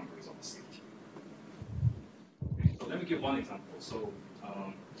point numbers of the CFT. Okay, so let me give one example. So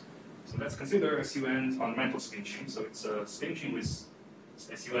let's consider SUN fundamental spin chain. So it's a spin chain with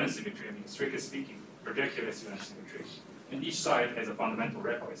SUN symmetry, I mean, strictly speaking, projective SUN symmetry. And each side has a fundamental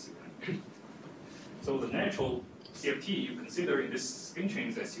rep of SUN. So the natural CFT you consider in this spin chain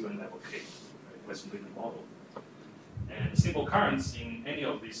is SUN level K, right? Western linear model. And the simple currents in any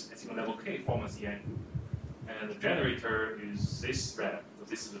of these SUN level K form a CN group. And the generator is this rep. So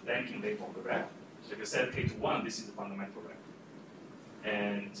this is the damping label of the rep. So if you set K to 1, this is the fundamental rep.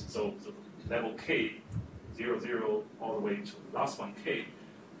 And so level K, 0, 0, all the way to the last one, K,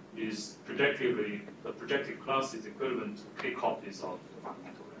 is projectively, the projected class is equivalent to K copies of the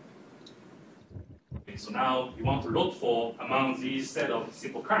fundamental rep. Okay, so now you want to look for, among these set of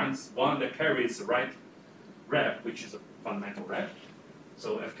simple currents, one that carries the right rep, which is a fundamental rep.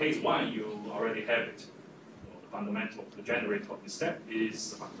 So if K is 1, you already have it. The fundamental, the generator of this step is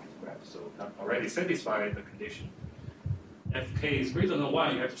the fundamental rep. So that already satisfies the condition. If K is greater than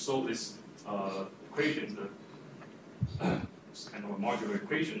 1, you have to solve this equation, it's kind of a modular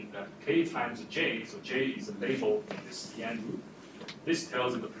equation that K times J, so J is a label in this CN group. This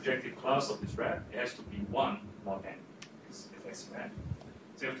tells you the projected class of this rep. It has to be 1 mod n, it's SUN.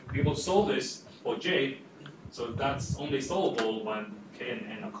 So you have to be able to solve this for J, so that's only solvable when K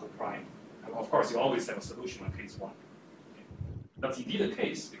and N are co-prime. Of course, you always have a solution when K is 1. Okay. That's indeed the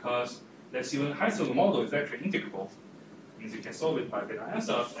case because the Heisenberg model is actually integrable. Means you can solve it by beta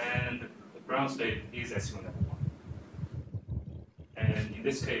ansatz, and the ground state is SUN level 1. And in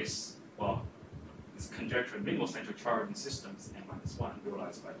this case, well, this conjecture minimal central charge in systems n-1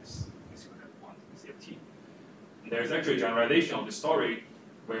 realized by this SUN level 1 CFT. And there's actually a generalization of the story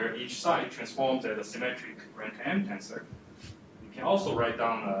where each side transforms as a symmetric rank M tensor. You can also write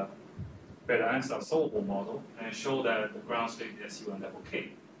down a beta ansatz solvable model and show that the ground state is SUN level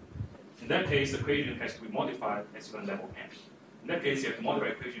K. In that case, the equation has to be modified as SUN level M. In that case, you have to modify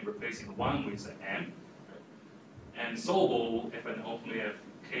the equation replacing the 1 with an M. And solvable if and only if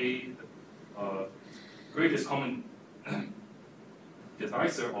K, greatest common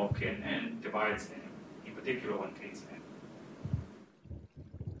divisor of K and N divides M, in particular when K is N.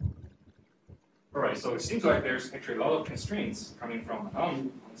 All right, so it seems like there's actually a lot of constraints coming from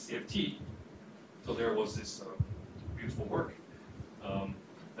on CFT. So there was this beautiful work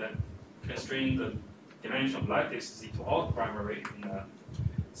that constrain the dimension of lattice into all primary in a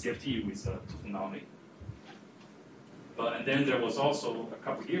CFT with a anomaly. And then there was also, a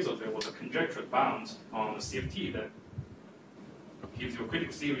couple of years ago, there was a conjecture bound on the CFT that gives you a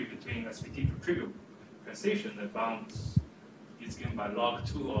critical theory between SPT to trivial translation that bound is given by log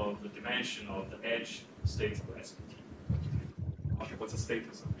 2 of the dimension of the edge states of the SPT. I'm not sure what's the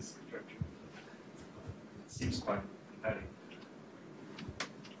status of this conjecture. It seems quite compelling.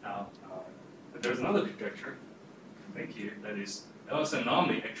 Now, but there's another conjecture, thank you, that is, LS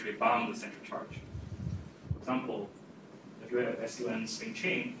anomaly actually bound the central charge. For example, if you have SUN Meng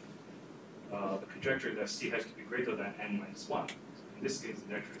Cheng, the conjecture that C has to be greater than n-1. In this case,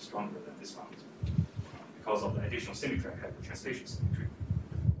 it's actually stronger than this bound because of the additional symmetry I have, the translation symmetry.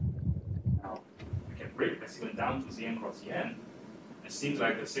 Now, we can break SUN down to Zn cross Zn. It seems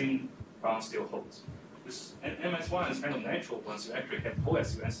like the same bound still holds. This n-1 is kind of natural once you actually have whole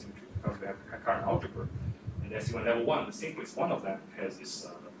SUN symmetry because we have current algebra. And SUN level 1, the simplest one of them has this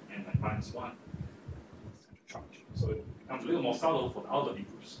n-1 central charge. So it becomes a little more subtle for the outer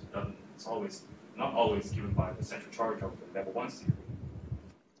groups. It's not always given by the central charge of the level 1 theory.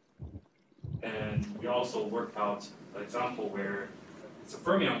 And we also worked out an example where it's a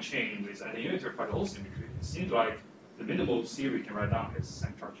fermion chain with an unitary particle symmetry. It seems like the minimal theory we can write down is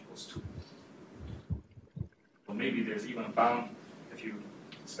central charge equals 2. Or maybe there's even a bound if you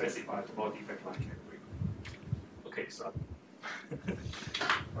specify the body defect line can break. Okay, so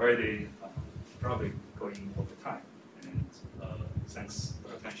already probably going over time. And thanks for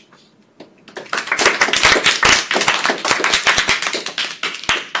your attention.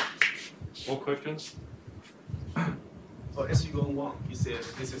 More questions? For SUN1, you said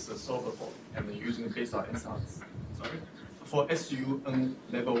this is solvable and using beta ansatz. Sorry? For SUN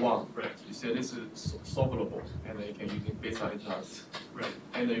level 1, Right. you said this is solvable and you can use beta ansatz. Right.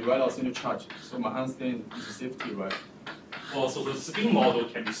 And you write out central charge. So my understanding is safety, right? Well, so the spin model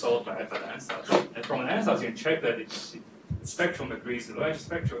can be solved by the ansatz. And from an ansatz, you can check that the spectrum agrees, the large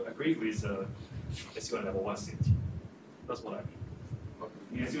spectrum agrees with SUN level 1 CFT. That's what I mean.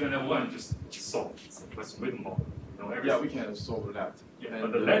 In SUN level 1, just solve. It's a written model. You know, Yeah, we can solve that. Yeah, and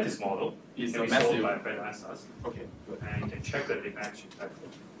but the lattice model is can a be solved massive. by better ansatz. Okay, good. And you can check that they match exactly.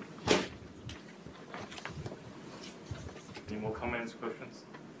 Any more comments, questions?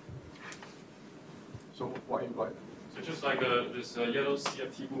 So why you write? So just like this yellow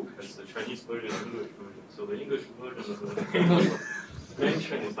CFT book has the Chinese version and English version. So the English version of the Meng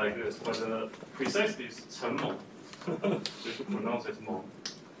Cheng is like this, but precisely it's Chen Meng. You should pronounce it Meng.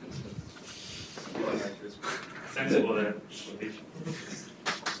 Thanks for the explanation.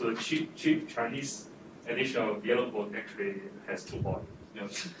 So the cheap Chinese edition of Yellow book actually has 2 volumes. Yeah.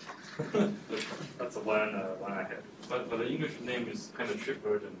 That's the one I have. But the English name is kind of cheap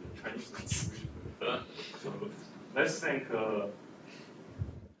version, the Chinese name. So let's think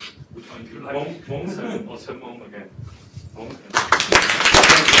which one do you like? Meng Cheng or Chen Meng again? Meng Cheng.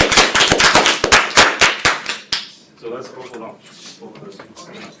 So let's go along over this.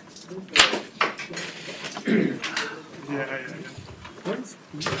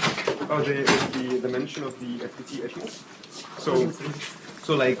 What's the dimension of the FTT echelon?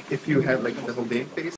 So like if you have like a double day phase,